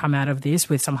hope that we come out of this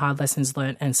with some hard lessons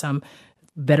learned and some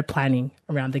better planning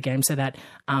around the game so that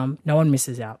no one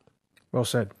misses out. Well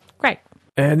said. Great.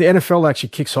 And the NFL actually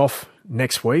kicks off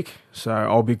next week, so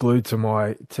I'll be glued to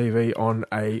my TV on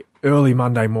a early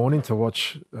Monday morning to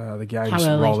watch the games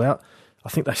roll out. I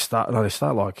think they start 4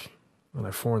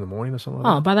 in the morning or something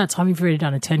like that. By that time you've already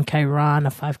done a 10K run,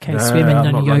 a 5K swim,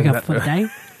 and done yoga for the day.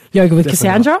 Yoga with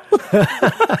Cassandra.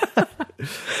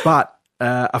 But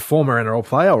a former NRL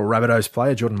player, or Rabbitohs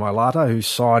player, Jordan Mailata, who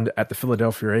signed at the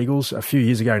Philadelphia Eagles a few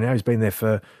years ago now. He's been there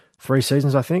for 3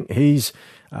 seasons, I think. He's,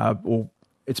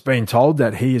 it's been told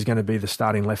that he is going to be the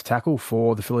starting left tackle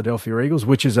for the Philadelphia Eagles,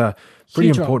 which is a pretty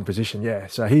important position, yeah.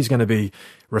 So he's going to be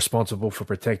responsible for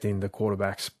protecting the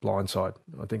quarterback's blind side.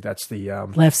 I think that's the...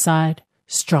 left side,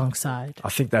 strong side. I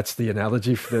think that's the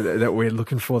analogy that we're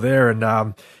looking for there.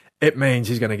 And it means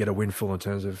he's going to get a windfall in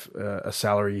terms of a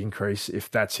salary increase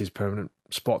if that's his permanent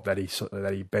spot that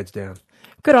he beds down.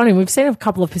 Good on him. We've seen a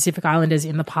couple of Pacific Islanders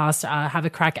in the past have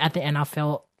a crack at the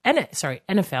NFL.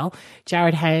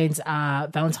 Jared Haynes,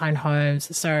 Valentine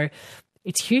Holmes. So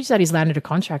it's huge that he's landed a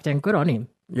contract, and good on him.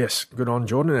 Yes, good on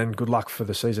Jordan, and good luck for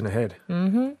the season ahead.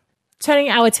 Turning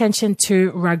our attention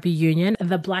to rugby union,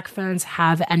 the Black Ferns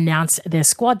have announced their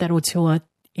squad that will tour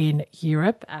in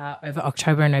Europe over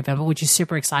October and November, which is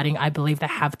super exciting. I believe they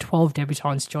have 12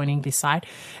 debutants joining this side.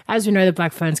 As we know, the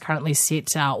Black Ferns currently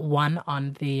sit one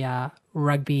on the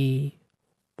rugby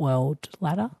world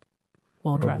ladder.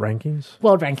 World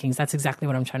rankings. That's exactly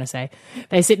what I'm trying to say.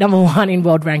 They sit number 1 in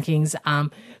world rankings.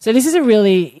 So this is a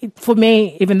really, for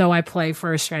me, even though I play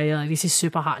for Australia, this is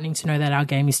super heartening to know that our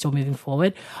game is still moving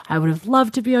forward. I would have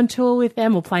loved to be on tour with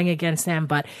them or playing against them,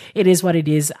 but it is what it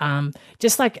is.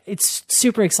 Just like it's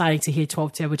super exciting to hear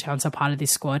 12 debutants are part of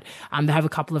this squad. They have a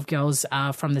couple of girls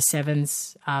from the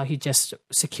Sevens who just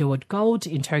secured gold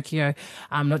in Tokyo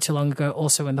not too long ago,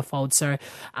 also in the fold. So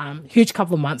huge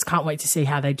couple of months. Can't wait to see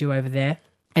how they do over there.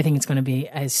 I think it's going to be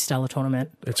a stellar tournament.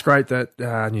 It's great that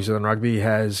New Zealand Rugby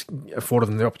has afforded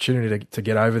them the opportunity to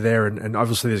get over there, and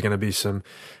obviously there's going to be some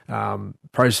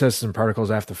processes and protocols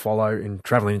they have to follow in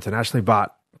travelling internationally,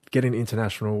 but getting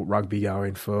international rugby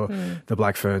going for the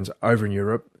Black Ferns over in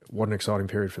Europe, what an exciting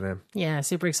period for them. Yeah,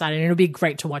 super exciting. It'll be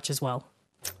great to watch as well.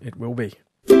 It will be.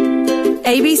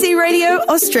 ABC Radio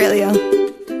Australia.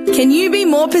 Can you be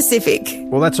more Pacific?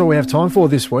 Well, that's all we have time for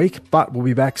this week, but we'll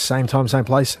be back same time, same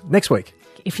place next week.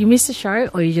 If you missed the show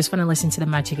or you just want to listen to the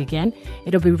magic again,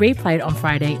 it'll be replayed on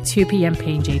Friday, 2 p.m.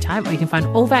 PNG time, or you can find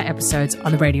all of our episodes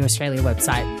on the Radio Australia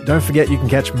website. Don't forget you can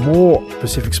catch more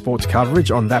Pacific sports coverage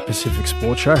on That Pacific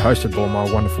Sports Show, hosted by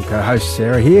my wonderful co-host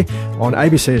Sarah here on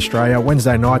ABC Australia,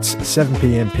 Wednesday nights, 7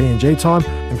 p.m. PNG time,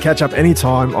 and catch up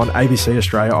anytime on ABC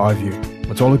Australia iView.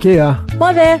 That's all, Kia.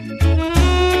 Bye there.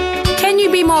 Can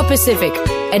You Be More Pacific?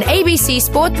 An ABC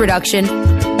Sport production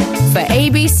for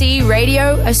ABC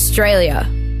Radio Australia.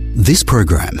 This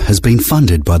program has been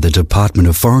funded by the Department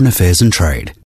of Foreign Affairs and Trade.